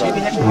चाहनुहुन्छ?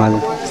 हजुर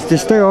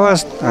त्यस्तै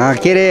होस्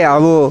के अरे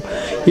अब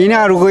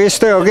यिनीहरूको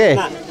यस्तै हो के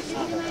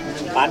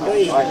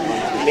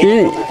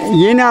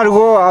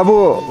यिनीहरूको अब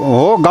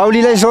हो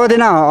गाउँलीलाई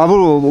सोधेन। अब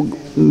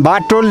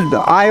बाटो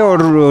आयो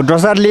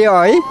डोसर लियो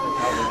है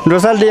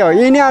डोसर लियो।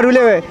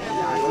 यिनीहरूले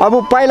अब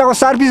पहिलाको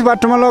सर्भिस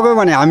बाटोमा लग्यो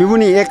भने हामी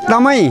पनि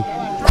एकदमै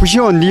खुसी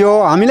हुन्थ्यो।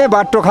 हामीलाई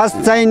बाटो खास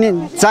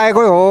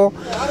चाहिएकै हो।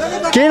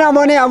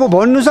 किनभने अब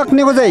भन्नु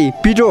सक्नेको चाहिँ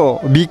पिठो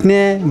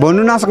बिक्ने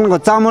भन्नु नसक्नेको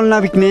चामल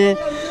नबिक्ने।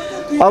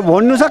 अब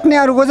भन्नु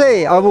सक्नेहरूको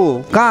चाहिँ अब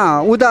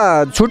कहाँ उता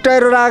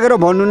छुट्याएर राखेर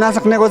भन्नु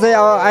नसक्नेको चाहिँ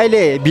अब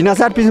अहिले बिना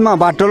सर्भिसमा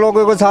बाटो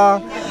लगेको छ।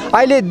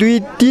 अहिले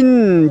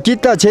 2-3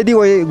 कित्त क्षति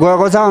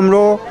गएको छ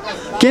हाम्रो।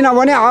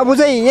 किनभने अब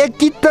चाहिँ एक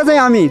कित्त चाहिँ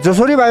हामी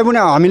जसरी भए पनि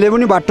हामीले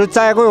पनि बाटो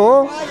चाहिएको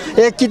हो।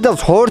 एक कित्त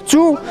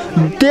छोड्छु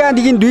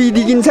त्यहाँदेखि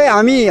 2देखि चाहिँ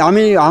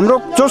हाम्रो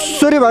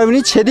जसरी भए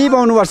पनि क्षति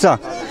पाउनुपर्छ।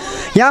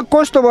 यहाँ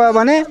कस्तो भयो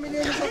भने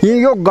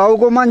यो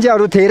गाउँको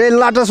मान्छेहरू धेरै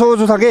लाटा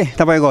सोझो छ के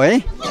तपाईँको है।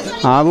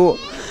 अब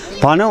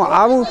भनौँ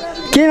अब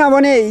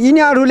किनभने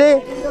यिनीहरूले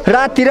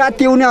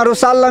राति उनीहरू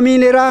सल्लाह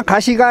मिलेर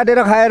खासी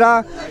काटेर खाएर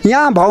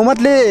यहाँ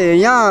भौमतले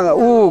यहाँ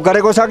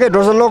गरेको छ के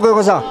डोसो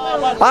लगेको छ।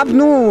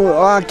 आफ्नो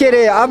के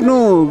अरे आफ्नो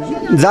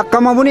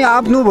झक्कामा पनि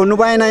आफ्नो भन्नु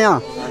पाएन।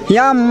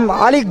 यहाँ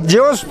अलिक जे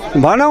होस्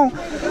भनौँ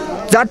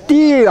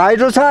जति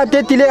हाइड्रो छ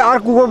त्यतिले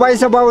अर्कोको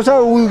पैसा पाउँछ।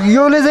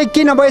 योले चाहिँ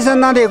किन पैसा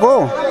नदिएको?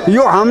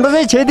 यो हाम्रो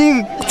चाहिँ क्षति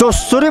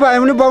जसरी भए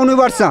पनि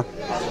पाउनुपर्छ।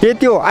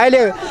 यति हो।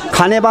 अहिले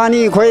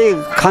खानेपानी खोइ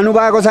खानु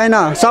भएको छैन।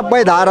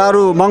 सबै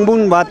धाराहरू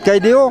मङबुङ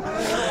भत्काइदियो।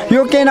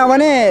 यो केही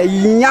नभने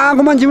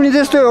यहाँको मान्छे पनि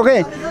त्यस्तै हो के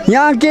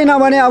यहाँ केही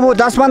नभने अब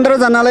 10-15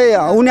 जनालाई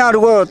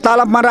उनीहरूको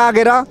तालबमा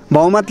राखेर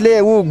बहुमतले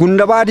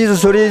गुन्डाबाजी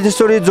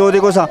जसरी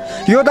जोडेको छ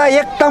यो त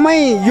एकदमै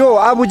यो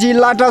आबुजी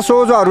लाटा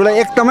सोझोहरूलाई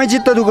एकदमै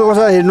चित्त दुखेको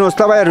छ हेर्नुहोस्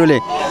तपाईँहरूले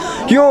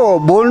यो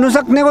बोल्नु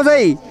सक्नेको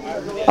चाहिँ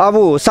अब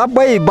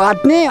सबै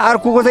बाट्ने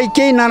अर्कोको चाहिँ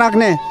केही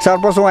नराख्ने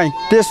सर्पसुवाई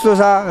त्यस्तो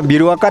छ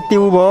बिरुवा कति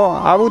भयो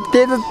अब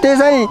त्यो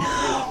चाहिँ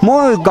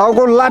म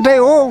गाउँको लाटै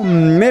हो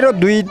मेरो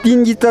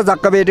 2-3 जित्ता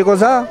झक्का भेटेको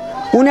छ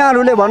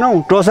उनीहरूले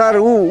भनौँ टोसार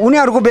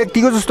उनीहरूको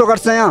व्यक्तिको जस्तो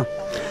गर्छ यहाँ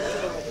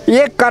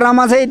एक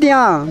करामा चाहिँ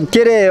त्यहाँ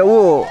के अरे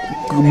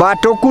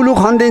बाटो कुलु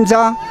खनिदिन्छ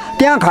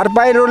त्यहाँ घर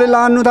पहिरोले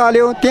लानु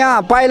थाल्यो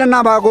त्यहाँ पाइला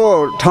नभएको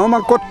ठाउँमा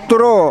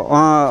कत्रो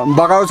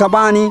बगाउँछ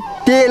पानी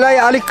त्यसलाई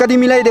अलिकति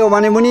मिलाइदियो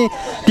भने पनि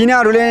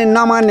तिनीहरूले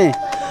नमान्ने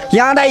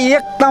यहाँ त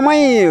एकदमै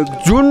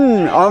जुन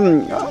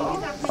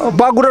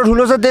बागुरा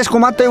ठुलो छ त्यसको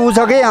मात्रै उ छ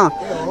कि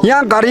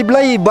यहाँ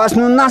गरिबलाई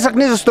बस्नु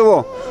नसक्ने जस्तो हो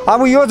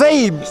अब यो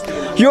चाहिँ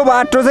यो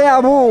बाटो चाहिँ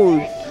अब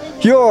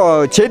यो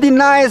क्षति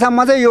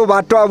नआएसम्म चाहिँ यो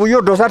बाटो अब यो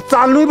ढोसार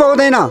चाल्नै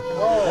पाउँदैन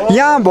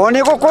यहाँ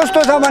भनेको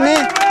कस्तो छ भने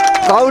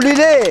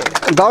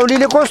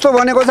गाउँलीले कस्तो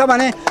भनेको छ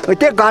भने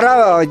त्यो घर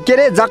के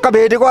अरे जग्गा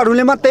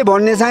भेटेकोहरूले मात्रै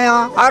भन्ने छ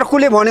यहाँ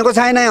अर्कोले भनेको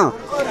छैन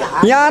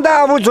यहाँ त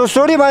अब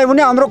जोसरी भए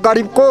पनि हाम्रो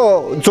गरिबको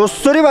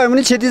जोसरी भए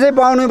पनि क्षति चाहिँ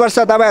पाउनुपर्छ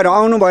तपाईँहरू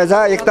आउनुभएछ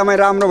एकदमै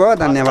राम्रो भयो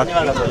धन्यवाद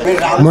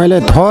मैले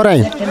थोरै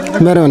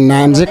मेरो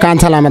नाम चाहिँ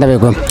कान्छा लामा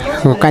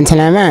तपाईँको कान्छा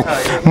लामा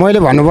मैले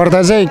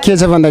भन्नुपर्दा चाहिँ के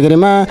छ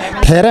भन्दाखेरिमा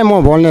धेरै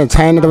म बोल्ने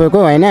छैन तपाईँको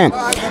होइन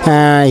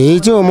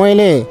हिजो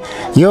मैले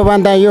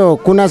योभन्दा यो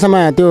कुनासम्म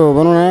त्यो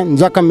भनौँ न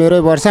जक्का मेरै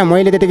पर्छ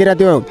मैले त्यतिखेर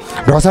त्यो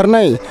ढोसर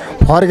नै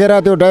फर्केर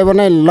त्यो ड्राइभर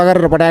नै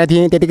लगाएर पठाएको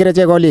थिएँ त्यतिखेर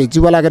चाहिँ गली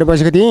चुबा लागेर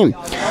बसेको थिएँ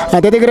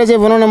त्यतिखेर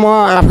चाहिँ भनौँ न म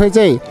आफै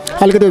चाहिँ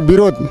अलिकति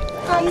विरोध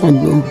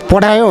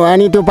पठायो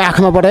अनि त्यो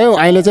पाखमा पठायो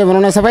अहिले चाहिँ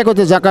भनौँ न सबैको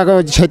त्यो जग्गाको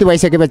क्षति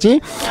भइसकेपछि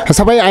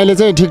सबै अहिले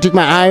चाहिँ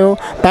ठिकठिकमा आयो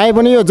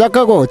तैपनि यो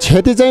जग्गाको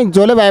क्षति चाहिँ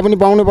जसले भए पनि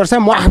पाउनुपर्छ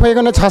म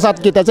आफैको नै 6-7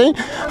 किता चाहिँ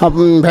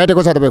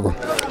भेटेको छ तपाईँको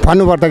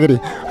भन्नुपर्दाखेरि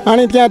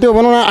अनि त्यहाँ त्यो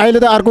भनौँ न अहिले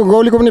त अर्को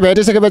गौलीको पनि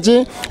भेटिसकेपछि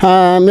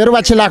मेरो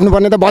बाछी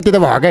लाग्नुपर्ने त बत्ती त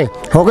भएकै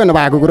हो कि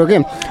नभएको कुरो के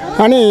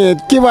अनि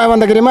के भयो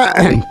भन्दाखेरिमा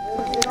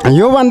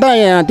योभन्दा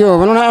त्यो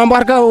भनौँ न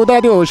अम्बरका उता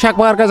त्यो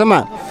सागपारकासम्म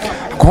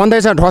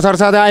खन्दैछ ढोसर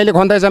छ अहिले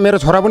खन्दैछ मेरो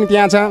छोरा पनि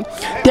त्यहाँ छ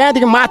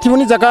त्यहाँदेखि माथि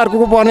पनि जग्गा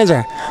अर्को पर्ने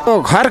छ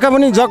खर्का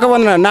पनि जग्गा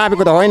बनेर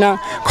नआएको त होइन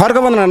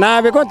खर्का बनेर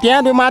नआएको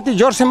त्यहाँ त्यो माथि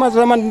जोरसम्म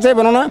चाहिँ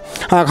भनौँ न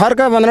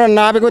खर्का बनेर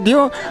नआएको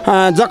थियो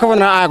जग्गा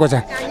बनेर आएको छ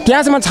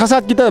त्यहाँसम्म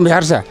 6-7 किता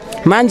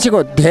भेट्छ मान्छेको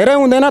धेरै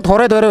हुँदैन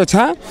थोरै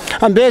छ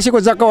बेसीको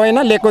जग्गा होइन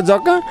लेकको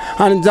जग्गा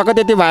अनि जग्गा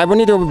त्यति भए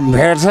पनि त्यो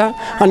भेट्छ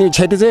अनि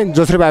क्षति चाहिँ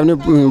जसरी भए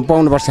पनि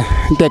पाउनुपर्छ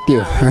त्यति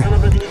हो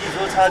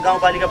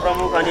गाउँपालिका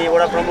प्रमुख अनि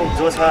वडा प्रमुख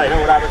जो छ हैन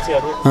वडा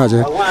अध्यक्षहरू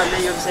हजुर उहाँहरूले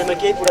यो विषयमा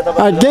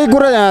केही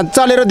कुरा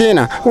चलेर दिएन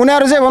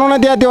उनीहरू चाहिँ भनौँ न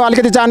त्यहाँ त्यो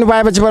अलिकति जानु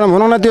पाएपछि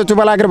भनौँ न त्यो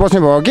चुपा लागेर बस्ने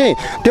भयो कि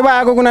त्यो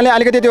भएको कुनाले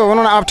अलिकति त्यो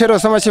भनौँ न अप्ठ्यारो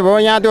समस्या भयो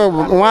यहाँ त्यो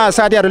उहाँ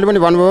साथीहरूले पनि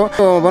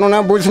भन्नुभयो भनौँ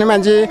न बुझ्ने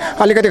मान्छे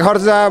अलिकति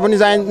खर्च पनि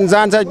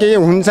जान्छ केही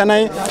हुन्छ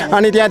नै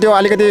अनि त्यहाँ त्यो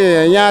अलिकति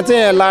यहाँ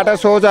चाहिँ लाटा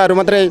सोझाहरू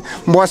मात्रै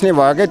बस्ने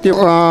भयो क्या त्यो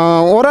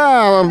वडा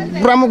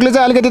प्रमुखले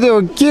चाहिँ अलिकति त्यो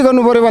के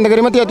गर्नु पऱ्यो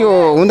भन्दाखेरिमा त्यहाँ त्यो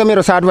हुन त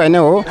मेरो साथी भाइ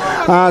नै हो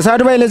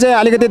साथी भाइले चाहिँ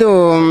अलिकति त्यो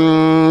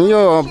यो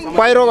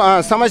पहिरो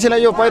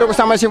समस्यालाई यो पहिरोको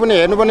समस्या पनि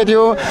हेर्नुपर्ने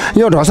थियो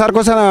यो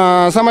ढोसरको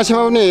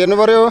समस्यामा पनि हेर्नु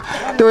पर्यो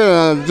त्यो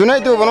जुनै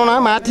त्यो भनौँ न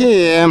माथि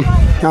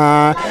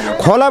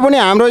खोला पनि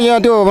हाम्रो यहाँ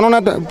त्यो भनौँ न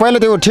पहिला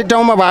त्यो ठिक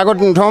ठाउँमा भएको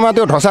ठाउँमा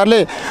त्यो ढोसरले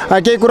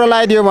केही कुरा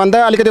लगाइदियो भन्दा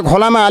अलिकति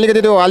खोलामा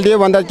अलिकति त्यो हालिदियो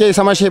भन्दा केही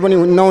समस्या पनि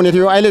नहुने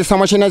थियो अहिले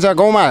समस्या नै छ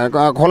गाउँमा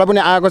खोला पनि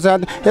आएको छ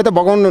यता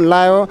बगाउनु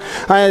लायो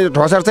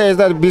ढोसर चाहिँ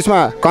यता बिचमा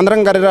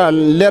कन्द्रङ गरेर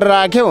लिएर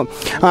राख्यो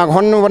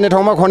खन्नुपर्ने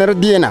ठाउँमा खनेर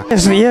दिएन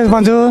यस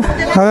भन्छु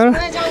हजुर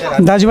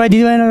दाजुभाइ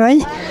दिदीबहिनीहरू है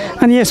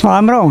अनि यसमा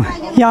हाम्रो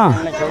यहाँ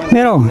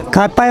मेरो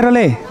खाद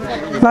पाइरोले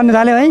लानु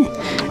थाल्यो है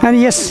अनि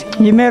यस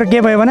मेरो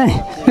के भयो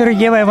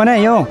भने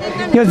यो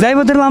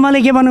जयबुद्ध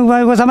लामाले के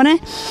भन्नुभएको छ भने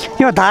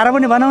यो धारा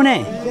पनि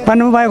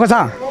भन्नुभएको छ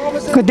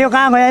त्यो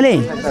कहाँ गयो अहिले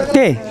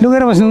त्यही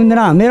लुकेर बस्नु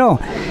हुँदैन मेरो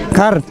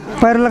घर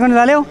पहिरो लगाउनु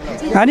थाल्यो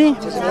अनि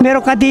मेरो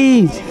कति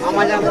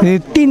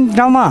 3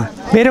 ठाउँमा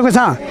भेटेको छ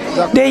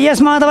त्यही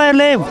यसमा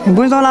तपाईँहरूले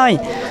बुझ्नु होला है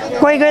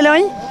कहिले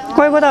है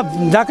कोहीको त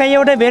झक्कै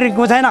एउटै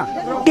भेटेको छैन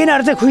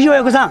तिनीहरू चाहिँ खुसी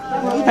भएको छ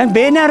अनि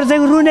भेट्नेहरू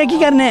चाहिँ रुने के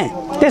गर्ने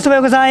त्यस्तो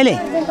भएको छ अहिले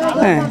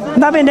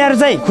नभेट्नेहरू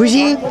चाहिँ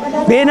खुसी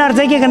भेट्नेहरू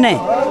चाहिँ के गर्ने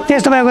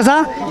त्यस्तो भएको छ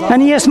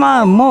अनि यसमा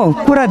म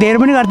कुरा धेरै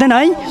पनि गर्दैन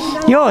है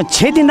यो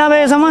क्षति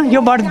नभएसम्म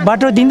यो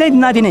बाटो दिँदै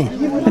नदिने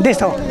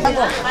त्यस्तो हो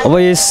अब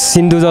यस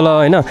सिन्धु जल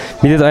होइन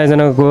विद्युत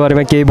आयोजनाको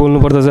बारेमा केही बोल्नु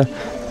पर्दछ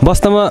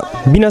वास्तवमा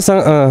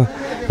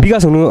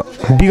विकास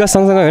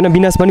सँगसँगै होइन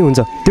विनाश पनि हुन्छ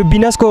त्यो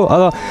विनाशको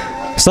अब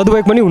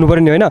सदुपयोग पनि हुनु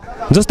पर्ने होइन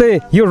जस्तै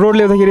यो रोड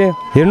ल्याउँदाखेरि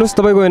हेर्नुहोस्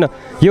तपाईँको होइन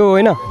यो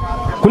होइन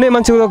कुनै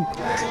मान्छेको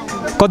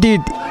कति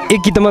 1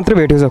 किता मात्रै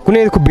भेटेको छ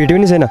कुनैको भेट्यो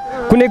पनि छैन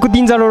कुनैको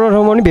 3-4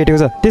 ठाउँमा पनि भेटेको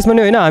छ त्यसमा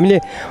नि होइन हामीले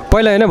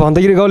पहिला होइन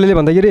भन्दाखेरि गाउँले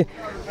भन्दाखेरि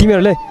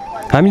तिमीहरूले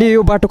हामीले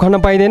यो बाटो खन्न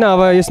पाइँदैन।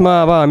 अब यसमा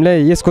अब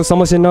हामीलाई यसको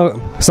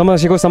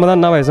समस्याको समाधान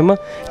नभएसम्म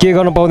के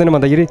गर्न पाउँदैन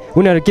भन्दाखेरि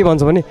उनीहरू के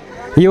भन्छ भने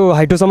यो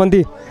हाइड्रो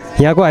सम्बन्धी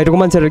यहाँको हाइड्रोको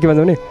मान्छेहरू के भन्छ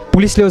भने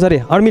पुलिस ल्याउँछ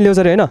अरे, आर्मी ल्याउँछ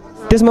अरे होइन।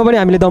 त्यसमा पनि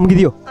हामीले धम्की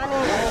दियो।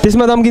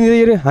 त्यसमा धम्की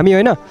दिँदाखेरि हामी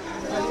होइन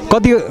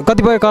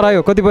कतिपय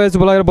करायो, कतिपय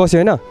चुप लागेर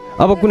बस्यो होइन।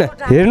 अब कुनै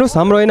हेर्नुहोस्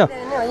हाम्रो होइन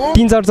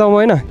 3-4 ठाउँमा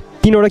होइन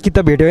 3वटा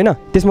किताब भेट्यो होइन।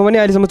 त्यसमा पनि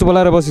अहिलेसम्म चुप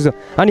लागेर बसेको छ।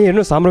 अनि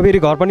हेर्नुहोस् हाम्रो फेरि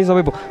घर पनि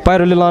सबै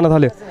पहिरोले लान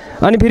थाल्यो।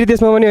 अनि फेरि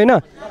त्यसमा पनि होइन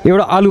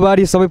एउटा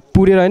आलुबारी सबै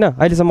पुरेर होइन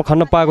अहिलेसम्म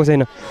खन्न पाएको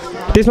छैन।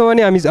 त्यसमा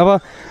पनि हामी अब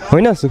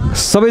होइन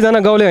सबैजना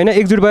गाउँले होइन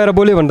एकजुट भएर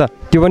बोल्यो भने त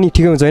त्यो पनि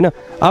ठिकै हुन्छ होइन।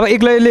 अब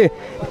एक्लैले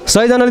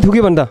 100 जनाले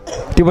थुक्यो भने त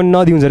त्यो पनि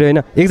नदिन्छ अरे होइन।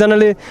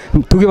 एकजनाले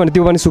थुक्यो भने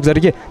त्यो पनि सुक्छ अरे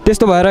के।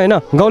 त्यस्तो भएर होइन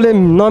गाउँले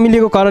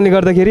नमिलेको कारणले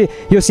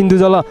गर्दाखेरि यो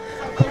सिन्धुजला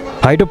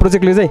हाइड्रो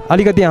प्रोजेक्टले चाहिँ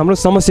अलिकति हाम्रो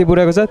समस्या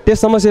पुर्याएको छ। त्यस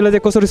समस्यालाई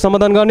चाहिँ कसरी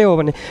समाधान गर्ने हो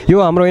भने यो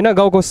हाम्रो होइन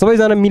गाउँको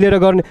सबैजना मिलेर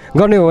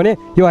गर्ने हो भने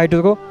यो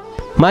हाइड्रोको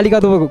मालिक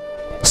अथवा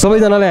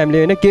सबैजनालाई हामीले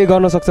होइन के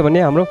गर्न सक्छ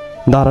भन्ने हाम्रो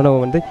धारणा हो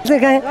भने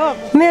चाहिँ।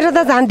 मेरो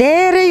त झन्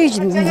धेरै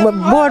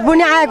बोट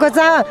पनि आएको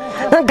छ।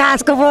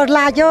 घाँसको बोट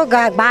लाग्यो,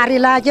 भारी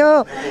लाग्यो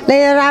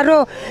लिएर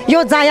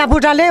यो जाया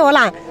बुटाले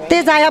होला।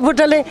 त्यही जाया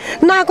बुटाले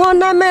नगौँ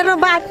मेरो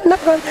बात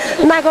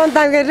नगौँ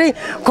तखेरि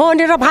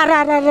खनेर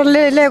फाराएर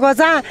लिएको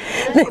छ।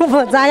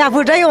 जाया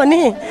बुटै हो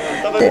नि।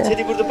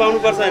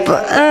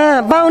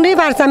 पाउनै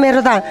पर्छ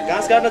मेरो त।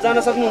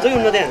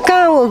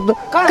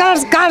 कहाँ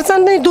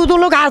काट्छन् नि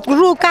दुधुलो घाँस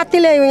रुख काटी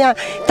ल्यायो यहाँ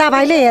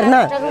तपाईँले हेर्न।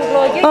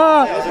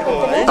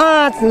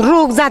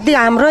 रुख जाति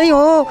हाम्रै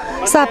हो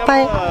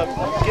सबै।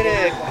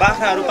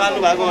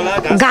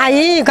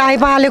 गाई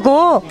पालेको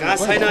हो।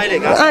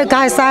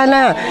 घाँस छैन,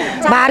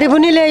 भारी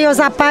पनि ल्यायो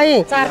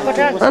सबै।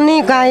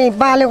 अनि गाई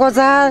पालेको छ,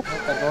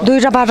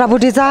 2टा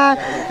फाटाफुटी छ,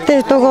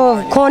 त्यस्तोको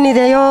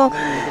खनिदियो।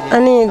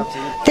 अनि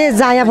त्यो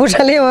जाया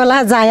बुटाले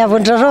होला, जाया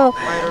बुटा र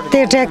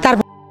त्यो ट्र्याक्टर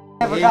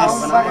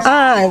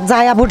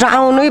जाया बुटा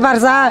आउनै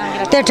पर्छ।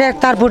 त्यो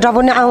ट्र्याक्टर बुटा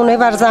पनि आउनै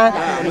पर्छ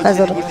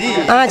हजुर।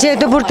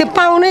 त्यो बुटी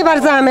पाउनै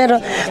पर्छ। मेरो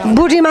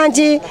बुढी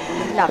मान्छे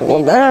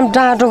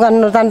टाटो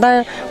गर्नु त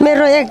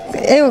मेरो एक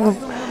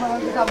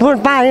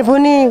पाए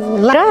पनि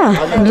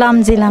लम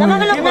जिल्लामा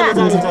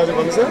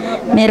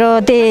मेरो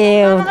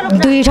त्यो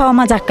 2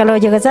 ठाउँमा झक्का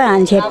लगेको छ।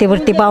 अनि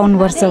क्षतिपूर्ति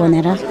पाउनुपर्छ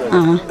भनेर।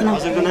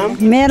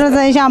 मेरो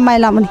चाहिँ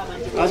सम्माइला पनि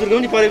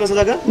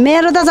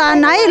मेरो त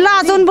झन् है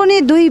लासुन पनि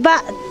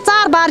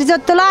 4 बारी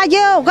जस्तो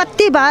लाग्यो।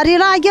 कति भारी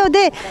लाग्यो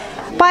त्यो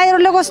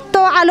पहिरोले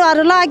कस्तो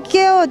आलुहरू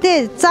लाग्यो।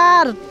 त्यो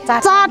 4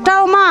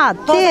 ठाउँमा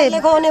त्यो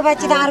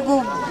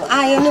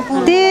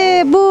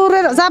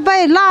बुढेर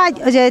सबै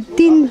लाग्यो।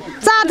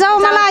 3-4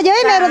 ठाउँमा लाग्यो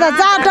है। मेरो त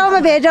 4 ठाउँमा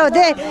भेट्यो।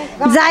 त्यो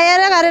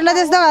जाएर गरेर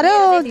त्यस्तो गर्यो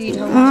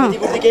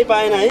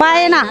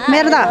पाएन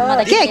मेरो त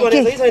के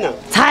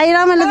छैन।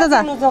 मैले त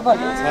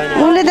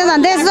उसले त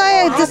झन् त्यसो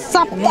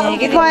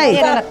सबै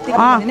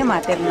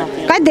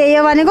खै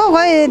दियो भनेको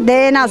खोइ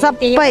दिएन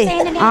सबै।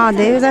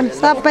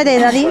 सबै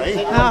दिएन नि।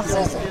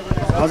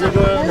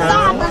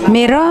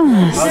 मेरो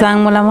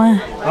साङमुलामा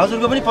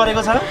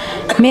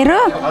मेरो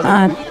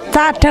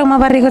 4 ठाउँमा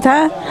परेको छ।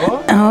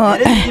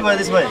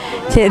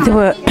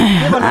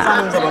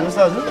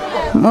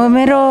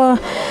 मेरो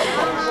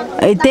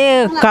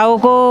त्यो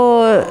घाउको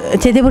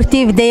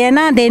क्षतिपूर्ति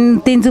दिएन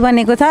दिन्छु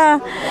भनेको छ।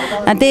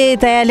 त्यही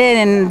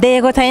तयाले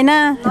दिएको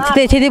छैन।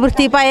 त्यो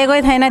क्षतिपूर्ति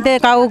पाएकै छैन त्यो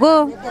घाउको।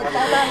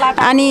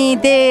 अनि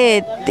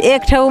त्यो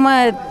एक ठाउँमा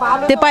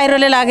त्यो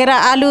पहिरोले लागेर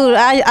आलु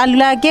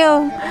लाग्यो।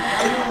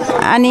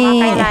 अनि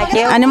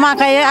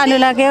मकै आलु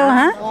लाग्यो।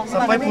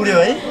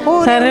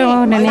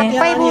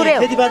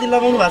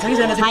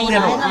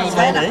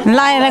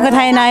 लागेको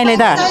छैन अहिले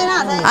त।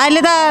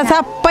 अहिले त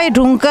सबै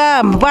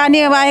ढुङ्गा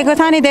पानी आएको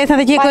छ नि। त्यसमा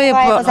त के को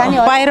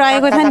पहिरो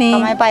आएको छ नि।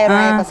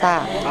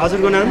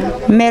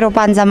 मेरो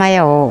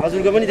पञ्चमाया हो।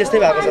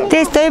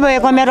 त्यस्तै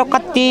भएको। मेरो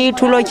कति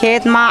ठुलो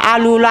खेतमा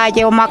आलु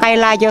लाग्यो, मकै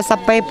लाग्यो,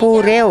 सबै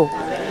पुर्यो।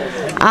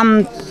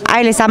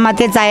 अहिलेसम्म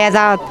त्यो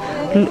जाया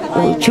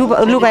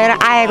लुकाएर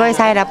आएकै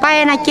छैन।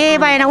 पाएन, के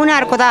पाएन।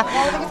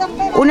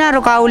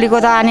 उनीहरूको औलीको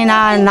त अनि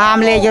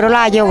नाम लेखेर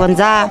लाग्यो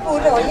भन्छ।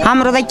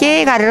 हाम्रो त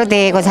केही गरेर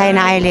दिएको छैन।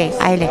 अहिले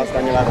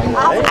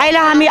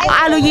हामी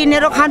आलु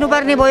किनेर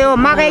खानुपर्ने भयो,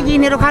 मकै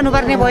किनेर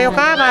खानुपर्ने भयो।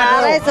 मेरो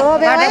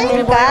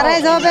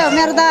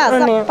त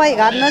सबै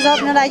घर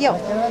नसक्नु लाग्यो।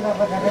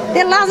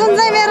 त्यो लासुन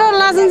चाहिँ मेरो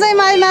लासुन चाहिँ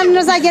माइ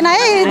मार्नु सकेन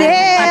है।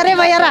 धेरै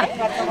भएर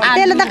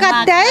त्यसले त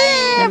कति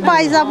है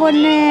पैसा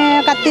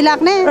पनि कति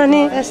लाग्ने।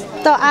 अनि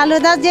यस्तो आलु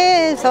त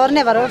जे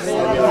सर्ने भरो।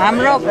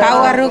 हाम्रो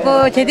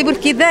गाउँहरूको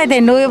क्षतिपूर्ति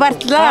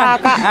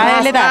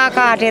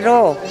काटेर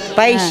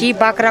पैसी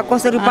बाख्रा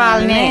कसरी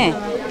पाल्ने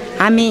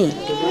हामी।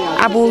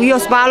 अब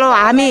यस पालो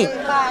हामी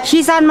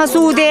किसानमा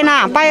सुहुँदैन।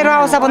 पहिरो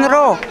आउँछ भनेर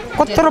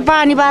कत्रो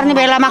पानी पार्ने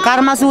बेलामा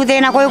घरमा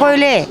सुहुँदैन।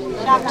 कोहीले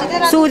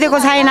सुहुँदेको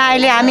छैन।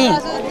 अहिले हामी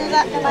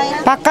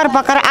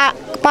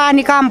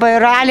पानी काम भयो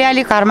र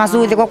अलिअलि घरमा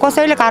सुतेको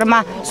कसैले घरमा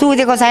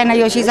सुतेको छैन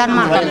यो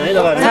सिजनमा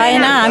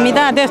छैन हामी त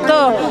त्यस्तो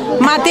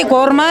माथि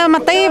घरमा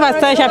मात्रै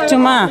बस्छ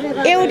सक्छौँमा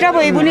एउटा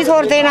भए पनि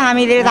छोड्दैन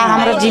हामीले त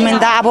हाम्रो जमिन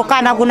त अब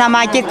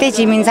कानाकुनामा केतै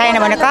जमिन छैन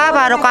भने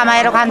कहाँबाट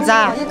कमाएर खान्छ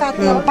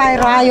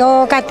पहिरो आयो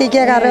कति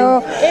के गर्यो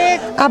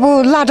अब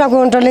लाटा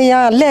गुन्टोले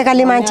यहाँ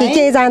लेखाली मान्छे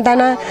केही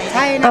जान्दैन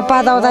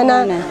पताउँदैन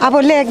अब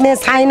लेख्ने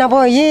छैन पो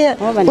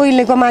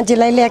उहिलेको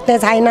मान्छेलाई लेख्ने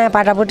छैन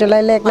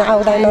पाटापुटीलाई लेख्न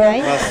आउँदैन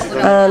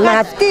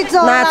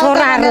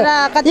छोराहरू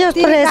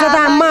यस्तो रहेछ त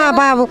आमा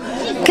बाबु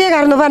के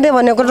गर्नुपर्ने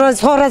भनेको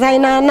छोरा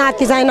छैन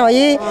नाति छैन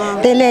है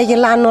त्यसले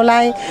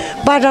लानुलाई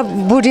बाटा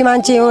बुढी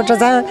मान्छे एउटा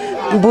छ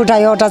बुढा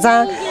एउटा छ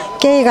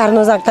केही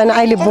गर्नु सक्दैन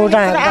अहिले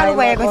बुढा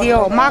भएको थियो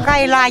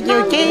मकै लाग्यो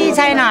केही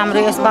छैन हाम्रो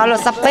यस बालो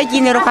सबै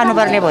किनेर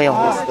खानुपर्ने भयो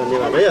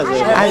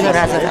हजुर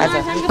हजुर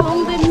हजुर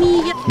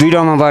 2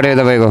 ठाउँमा पर्यो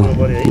तपाईँको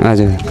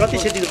हजुर कति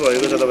क्षति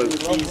भएको छ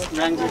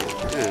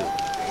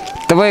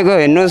तपाईँको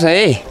हेर्नुहोस्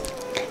है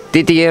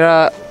त्यतिखेर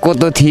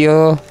कोदो थियो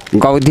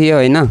गहुँ थियो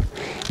होइन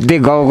त्यो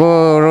गाउँको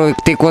र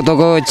त्यो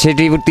कोदोको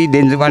क्षतिपूर्ति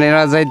दिन्छु भनेर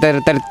चाहिँ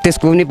तर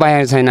त्यसको पनि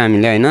पाएको छैन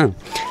हामीले होइन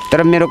तर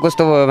मेरो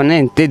कस्तो भयो भने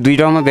त्यही 2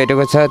 ठाउँमा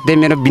भेटेको छ त्यही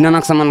मेरो बिना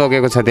नक्सामा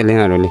लगेको छ त्यसले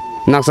यिनीहरूले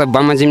नक्सा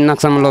बमोजिम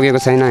नक्सामा लगेको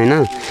छैन होइन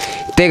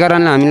त्यही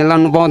कारणले हामीले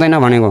लानु पाउँदैन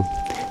भनेको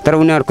तर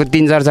उनीहरूको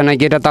 3-4 जना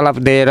केटा तलब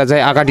दिएर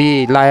चाहिँ अगाडि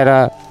लाएर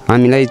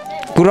हामीलाई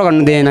कुरो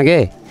गर्नु दिएन के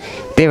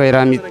त्यही भएर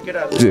हामी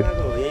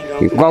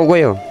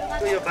गाउँकै हो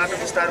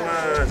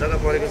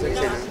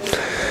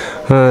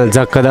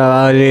जग्गा त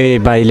अहिले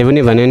भाइले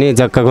पनि भन्यो नि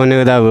जग्गा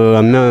खनेको त अब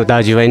हाम्रो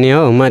दाजुभाइ नै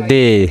हो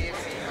मध्ये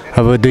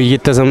अब 2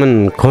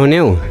 गित्तासम्म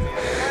खन्यो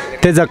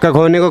त्यो जग्गा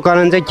खनेको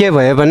कारण चाहिँ के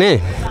भयो भने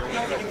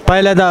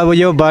पहिला त अब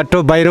यो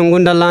बाटो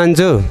बाहिरङ्गुन्डा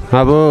लान्छु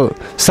अब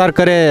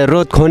सरकारले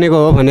रोड खनेको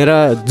हो भनेर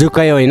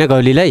जुकायो होइन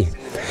गौलीलाई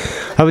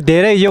अब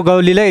धेरै यो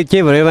गौलीलाई के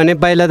भयो भने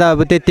पहिला त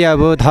अब त्यति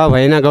अब थाहा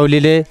भएन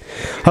गौलीले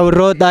अब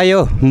रोड आयो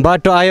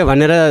बाटो आयो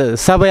भनेर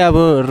सबै अब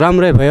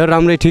राम्रै भयो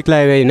राम्रै ठिक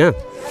लाग्यो होइन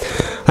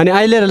अनि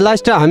अहिले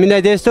लास्ट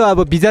हामीलाई त्यस्तो अब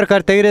बिजार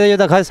काट्दाखेरि यो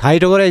त खास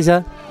हाइटोको रहेछ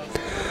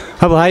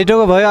अब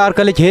हाइटोको भयो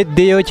अर्काले खेत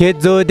दियो खेत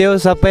जोत्यो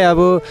सबै अब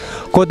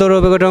कोदो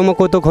रोपेको ठाउँमा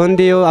कोदो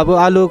खनिदियो अब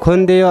आलु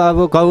खनिदियो अब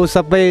गहुँ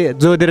सबै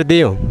जोतेर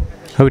दियो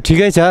अब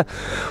ठिकै छ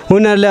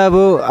उनीहरूले अब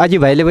अझै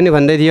भाइले पनि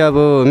भन्दै थियो अब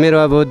मेरो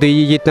अब 2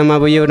 गित्तामा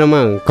अब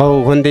एउटामा गहुँ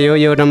खनिदियो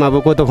एउटामा अब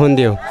कोदो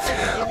खनिदियो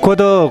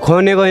कोदो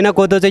खनेको होइन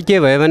कोदो चाहिँ के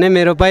भयो भने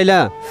मेरो पहिला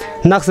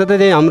नक्सा त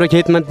त्यही हाम्रो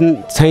खेतमा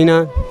छैन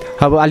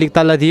अब अलिक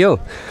तल थियो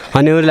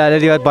अनि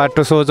उनीहरूले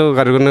बाटो सोचो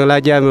गर्नको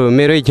लागि अब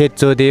मेरै खेत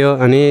जोत्यो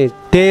अनि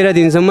 13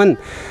 दिनसम्म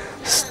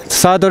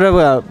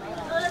 7वटा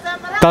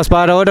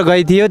 10-12वटा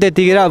गाई थियो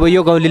त्यतिखेर अब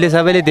यो गौलीले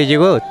सबैले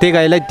देखेको त्यही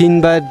गाईलाई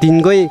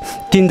दिनकै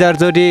 3-4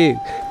 चोटि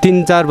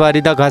 3-4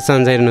 बारी त घाँस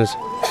खान्छ हेर्नुहोस्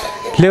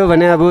ल्यायो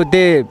भने अब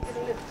त्यो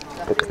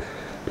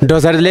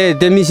डोसरले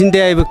त्यो मिसिन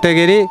त्यहाँ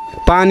आइपुग्दाखेरि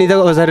पानी त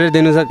ओसारेर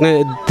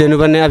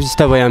दिनुपर्ने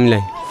अवस्था भयो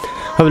हामीलाई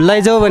अब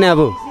लैजाऊ भने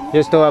अब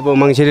यस्तो अब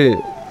मङ्सिर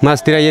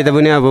मासतिर यता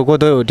पनि अब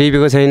कोदो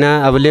टिपेको छैन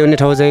अब ल्याउने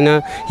ठाउँ छैन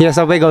यहाँ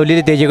सबै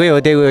गौलीले देखेकै हो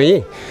त्यो है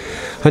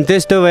अनि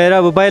त्यस्तो भएर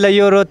अब पहिला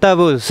यो रोड त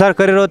अब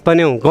सरकारी रोड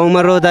भन्यो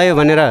गाउँमा रोड आयो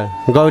भनेर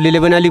गौलीले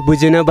पनि अलिक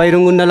बुझेन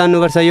बाहिरङ्गुन्डा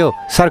लानुपर्छ यो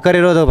सरकारी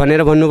रोड हो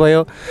भनेर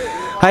भन्नुभयो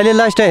अहिले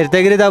लास्ट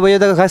हेर्दाखेरि त अब यो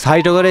त खास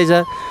हाइटोको रहेछ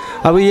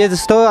अब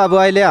यस्तो अब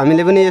अहिले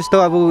हामीले पनि यस्तो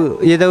अब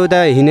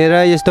यताउता हिँडेर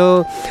यस्तो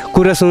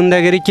कुरा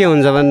सुन्दाखेरि के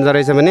हुन्छ भन्दो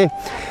रहेछ भने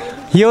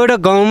एउटा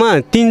गाउँमा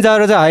 3-4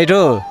 चाहिँ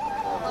हाइटो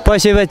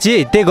पसेपछि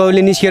त्यही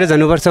गाउँले निस्केर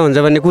जानुपर्छ हुन्छ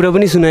भन्ने कुरा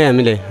पनि सुनायो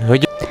हामीले हो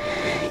कि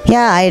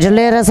यहाँ हाइटो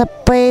लिएर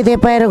सबै त्यो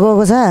पाएर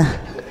गएको छ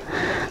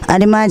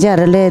अनि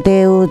मान्छेहरूले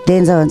त्यो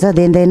दिन्छ भन्छ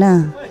दिँदैन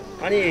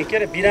अनि के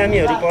रे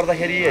बिरामीहरू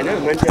पर्दाखेरि हैन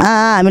मान्छे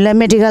हामीलाई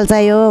मेडिकल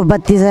चाहियो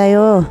बत्ती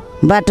चाहियो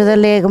बाटो त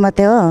लिएको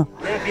मात्रै हो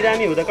यहाँ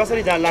बिरामी हुँदा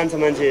कसरी लान्छ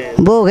मान्छे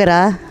बोकेर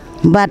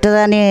बाटो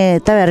जाने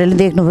तपाईँहरूले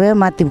देख्नुभयो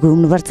माथि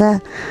घुम्नुपर्छ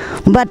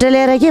बाटो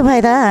लिएर के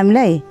फाइदा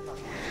हामीलाई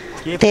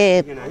त्यो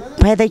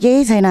फाइदा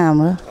केही छैन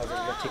हाम्रो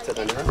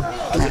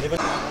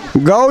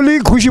गाउँले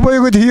खुसी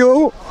भएको थियो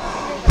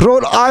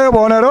रोड आयो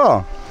भनेर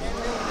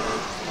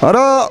र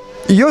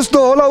यस्तो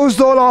होला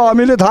उस्तो होला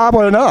हामीले थाहा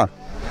भएन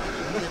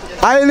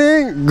अहिले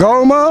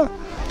गाउँमा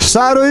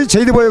साह्रै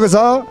क्षति भएको छ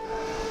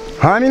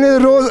हामीले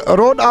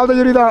रोड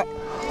आउँदाखेरि त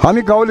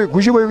हामी गाउँले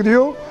खुसी भएको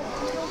थियो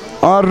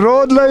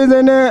रोडलाई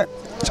चाहिँ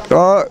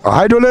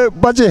हाइड्रोले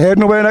पछि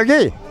हेर्नु भएन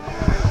कि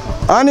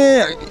अनि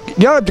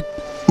यहाँ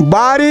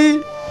बारी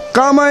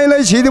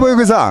कमाइलाई क्षति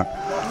भएको छ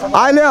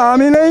अहिले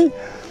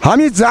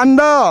हामी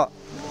जान्दा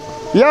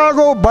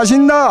यहाँको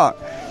बासिन्दा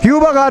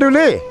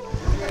युवकहरूले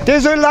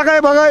त्यसरी लगाइ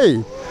बगाई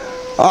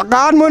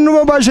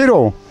काठमाडौँमा बसेर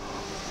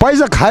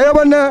पैसा खायो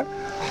भन्ने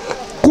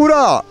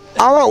कुरा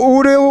अब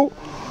उड्यो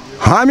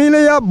हामीले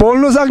यहाँ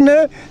बोल्नु सक्ने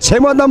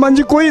क्षमता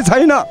मान्छे कोही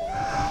छैन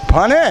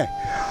भने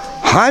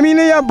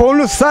हामीले यहाँ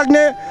बोल्नु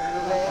सक्ने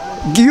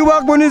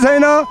युवक पनि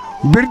छैन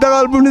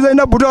वृद्धकाल पनि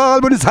छैन बुढाकाल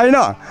पनि छैन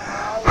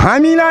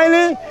हामीलाई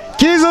अहिले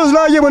के जस्तो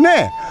लाग्यो भने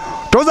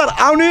डोजर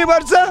आउनै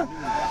पर्छ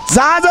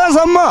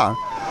जहाँसम्म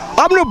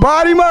आफ्नो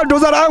बारीमा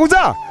डोजर आउँछ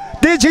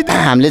त्यही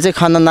हामीले चाहिँ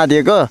खन्न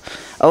नदिएको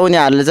अब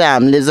उनीहरूले चाहिँ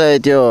हामीले चाहिँ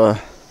त्यो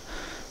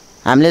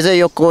हामीले चाहिँ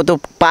यो कोदो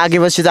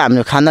पाकेपछि चाहिँ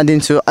हामीले खान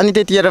दिन्छु। अनि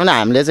त्यतिखेर पनि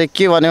हामीले चाहिँ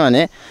के भन्यो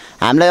भने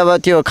हामीलाई अब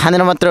त्यो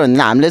खानेर मात्र हुँदैन,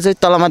 हामीले चाहिँ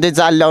तलमाथि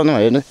जाल ल्याउनु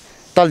हेर्नु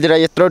तलतिर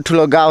यत्रो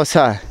ठुलो गाउँ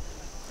छ।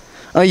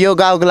 यो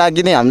गाउँको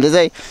लागि नै हामीले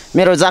चाहिँ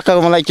मेरो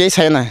जग्गाको मलाई केही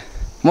छैन।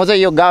 म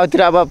चाहिँ यो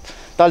गाउँतिर अब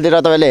तलतिर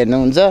तपाईँले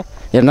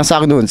हेर्न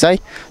सक्नुहुन्छ है,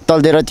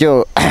 तलतिर त्यो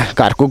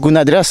घरको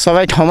कुनातिर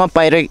सबै ठाउँमा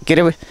बाहिर के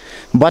अरे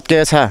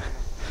भत्केको छ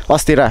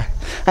अस्तिर।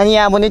 अनि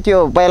यहाँ पनि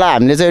त्यो पहिला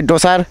हामीले चाहिँ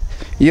डोसार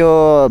यो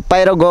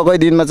बाहिर गएको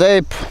दिनमा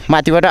चाहिँ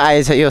माथिबाट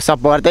आएछ यो सब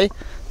गर्दै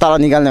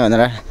तल निकाल्ने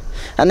भनेर।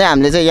 अनि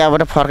हामीले चाहिँ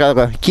यहाँबाट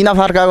फर्काएको। किन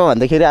फर्काएको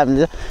भन्दाखेरि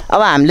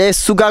हामीले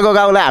सुकाएको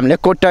गाउँलाई हामीले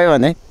कोट्यायो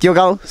भने त्यो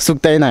गाउँ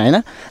सुक्दैन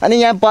होइन। अनि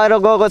यहाँ बाहिर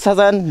गएको छ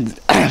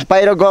झन्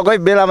बाहिर गएकै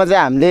बेलामा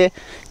चाहिँ हामीले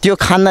त्यो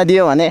खान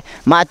दियो भने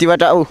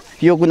माथिबाट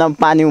यो कुनामा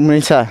पानी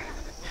उम्रिन्छ,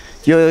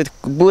 यो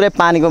पुरै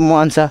पानीको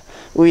मुहान छ।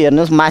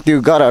 हेर्नुहोस्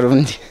माथिको घरहरू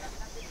पनि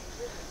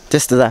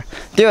त्यस्तो छ।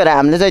 त्यो भएर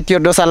हामीले चाहिँ त्यो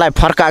डोसालाई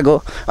फर्काएको।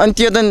 अनि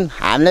त्यो त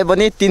हामीले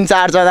पनि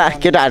 3-4 जना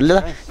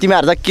केटाहरूले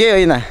तिमीहरू त के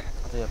होइन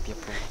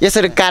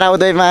यसरी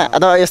कराउँदैमा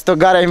अथवा यस्तो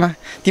गराइमा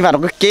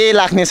तिमीहरूको केही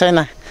लाग्ने छैन,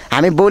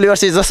 हामी भोलि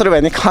पर्सि जसरी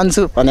भयो भने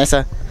खान्छु भनेछ।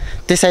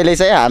 त्यसैले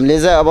चाहिँ हामीले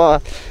चाहिँ अब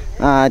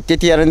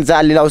त्यतिखेर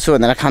जाली लाउँछु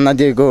भनेर खाना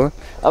दिएको।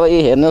 अब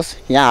यो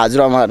हेर्नुहोस् यहाँ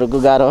हजुरआमाहरूको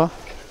गाह्रो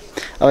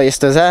अब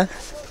यस्तो छ।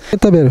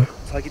 अनि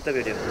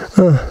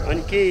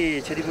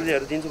के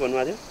क्षतिपूर्तिहरू दिन्छु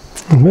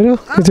भन्नुभएको मेरो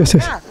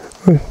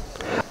थियो?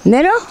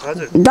 मेरो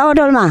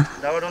दावाडोलमा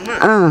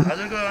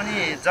हजुरको अनि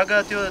जग्गा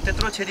त्यो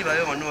त्यत्रो क्षति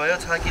भयो भन्नुभयो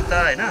छ किता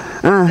हैन,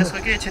 त्यसको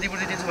के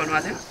क्षतिपूर्ति दिन्छु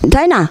भन्नुभएको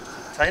थियो?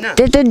 छैन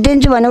त्यस्तो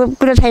दिन्छु भनेको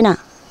कुरा छैन।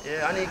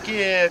 अनि के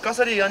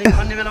कसरी अनि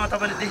अन्य बेलामा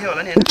तपाईले देख्यो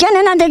होला नि? किन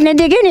नदेख्ने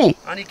देख्यो नि।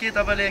 अनि के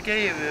तपाईले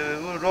केही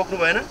रोक्नु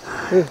भएन?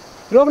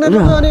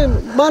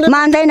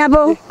 मान्दैन अब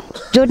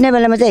जोड्ने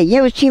बेलामा चाहिँ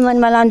यो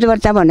सिमनमा लान्छु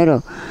पर्छ भनेर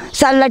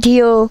सल्लाह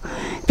थियो।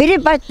 फेरि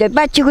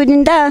पाछीको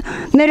दिन त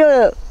मेरो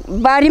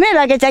बारीमै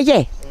लागेछ के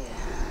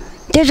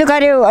त्यसो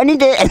गर्यो। अनि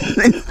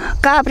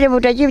काप्रे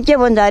बुट्टा चाहिँ के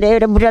भन्छ अरे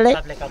एउटा बुट्टालाई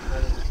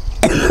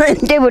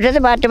त्यो बुट्टा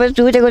चाहिँ बाटोमा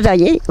सुतेको छ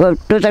है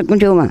टोचरको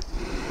छेउमा।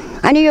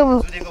 अनि यो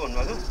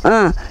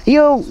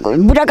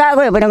बुढा कहाँ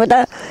गयो भनेको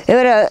त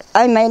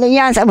एउटा मैले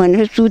यहाँ छ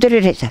भनेर सुतेर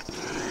रहेछ।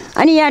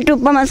 अनि यहाँ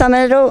टुप्पामा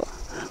समेत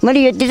मैले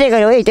यति चाहिँ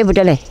गरेँ है त्यो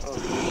बुट्टालाई।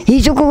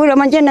 हिजोको कुरा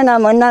मान्छे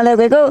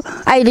नलगेको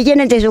अहिले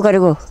किन त्यसो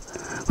गरेको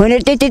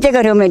भनेर त्यति चाहिँ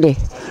गरेँ मैले।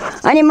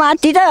 अनि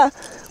माथि त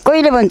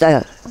कोहीले भन्छ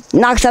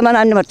नाक्सामा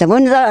लानुपर्छ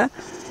भन्छ,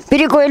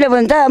 फेरि कोहीले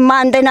भन्छ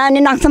मान्दैन अनि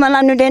नाक्सामा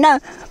लानु दिएन।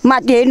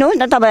 माथि हेर्नुहोस्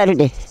न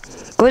तपाईँहरूले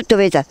कस्तो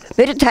भएछ।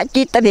 फेरि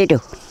छाती त भेट्यो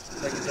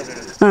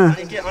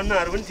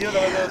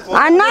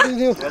अन्ना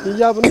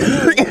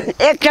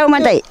एक ठाउँमा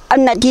चाहिँ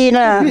अन्ना थिएन।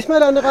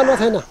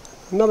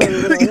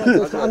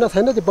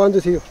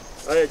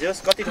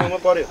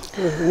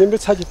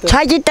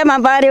 छजित्तामा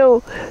पार्यो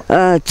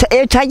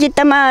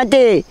छजित्तामा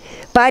त्यो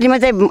पारीमा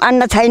चाहिँ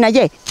अन्न छैन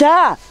के छ।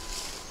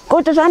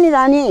 कस्तो छ नि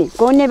जाने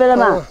खोज्ने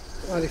बेलामा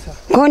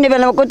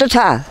कस्तो छ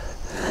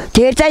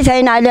धेर चाहिँ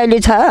छैन अहिले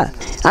छ।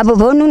 अब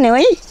भन्नु नि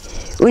है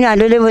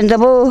उनीहरूले भन्छ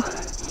अब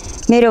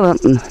मेरो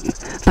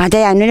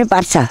भातै हान्नु नै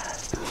पार्छ।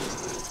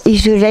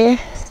 ईश्वरले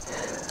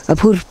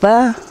फुर्पा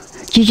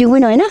चिचिङ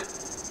पनि होइन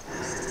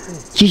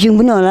चिचिङ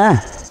पनि होला।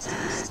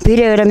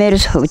 फेरि एउटा मेरो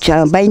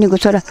बहिनीको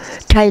छोरा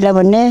ठाइला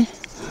भन्ने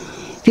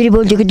फेरि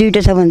बोल्चीको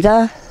 2टा छ भन्छ।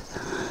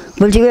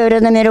 बोल्चीको एउटा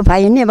त मेरो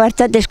भाइ नै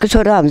बाँच्छ त्यसको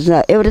छोरा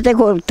हुन्छ एउटा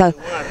चाहिँ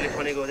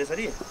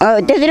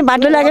त्यसरी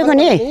बाटो लागेको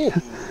नि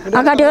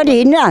अगाडि अगाडि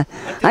हिँड्न।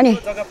 अनि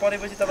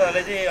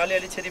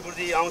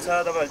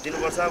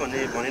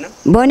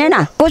भनेन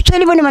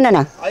कसैले पनि भनेन।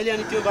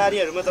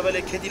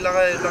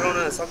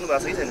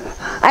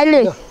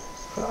 अहिले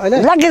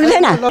लागेको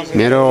छैन।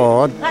 मेरो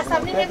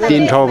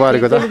 3 ठाउँ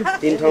परेको त।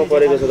 3 ठाउँ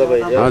परेको छ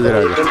तपाईँ? हजुर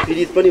हजुर।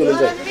 पीडित पनि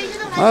हुनुहुन्छ?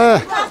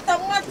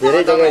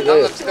 धेरै जग्गा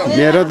गयो।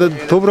 मेरो त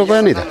थुप्रो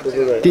गयो नि त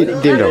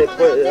 3 ठाउँ।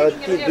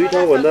 2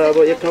 ठाउँ भन्दा अब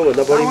 1 ठाउँ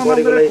भन्दा बढी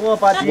परेकोलाई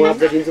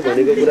मुआवजा दिन्छु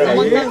भनेको कुरा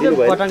दिनु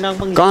भयो?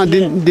 कहाँ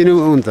दिनु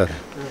हुन्छ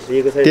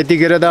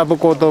त्यतिखेर त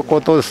अब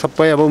कोतो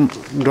सबै अब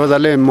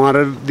रोजाले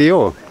मरेर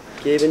दियो।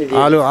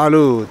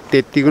 आलु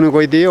त्यतिको नै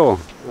गइदियो।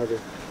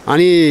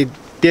 अनि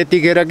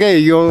त्यतिखेर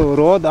के यो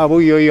रोद अब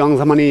यो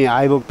अंशमा नि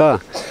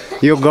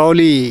आइपुग्छ। यो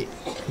गाउँली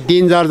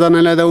 3-4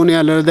 जनालाई त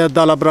उनीहरूले त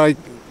तलब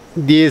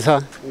दिएछ।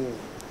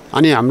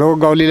 अनि हाम्रो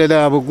गाउँलीले त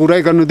अब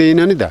कुरै गर्नु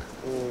दिएन नि त।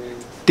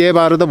 त्यही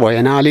भएर त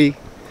भएन अलि।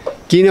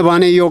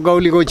 किनभने यो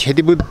गाउँलीको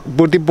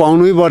क्षतिपूर्ति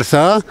पाउनै पर्छ,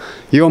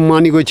 यो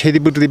मानीको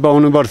क्षतिपूर्ति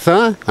पाउनुपर्छ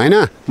होइन,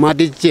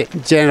 माथि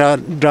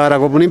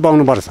डाँडाको पनि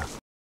पाउनुपर्छ।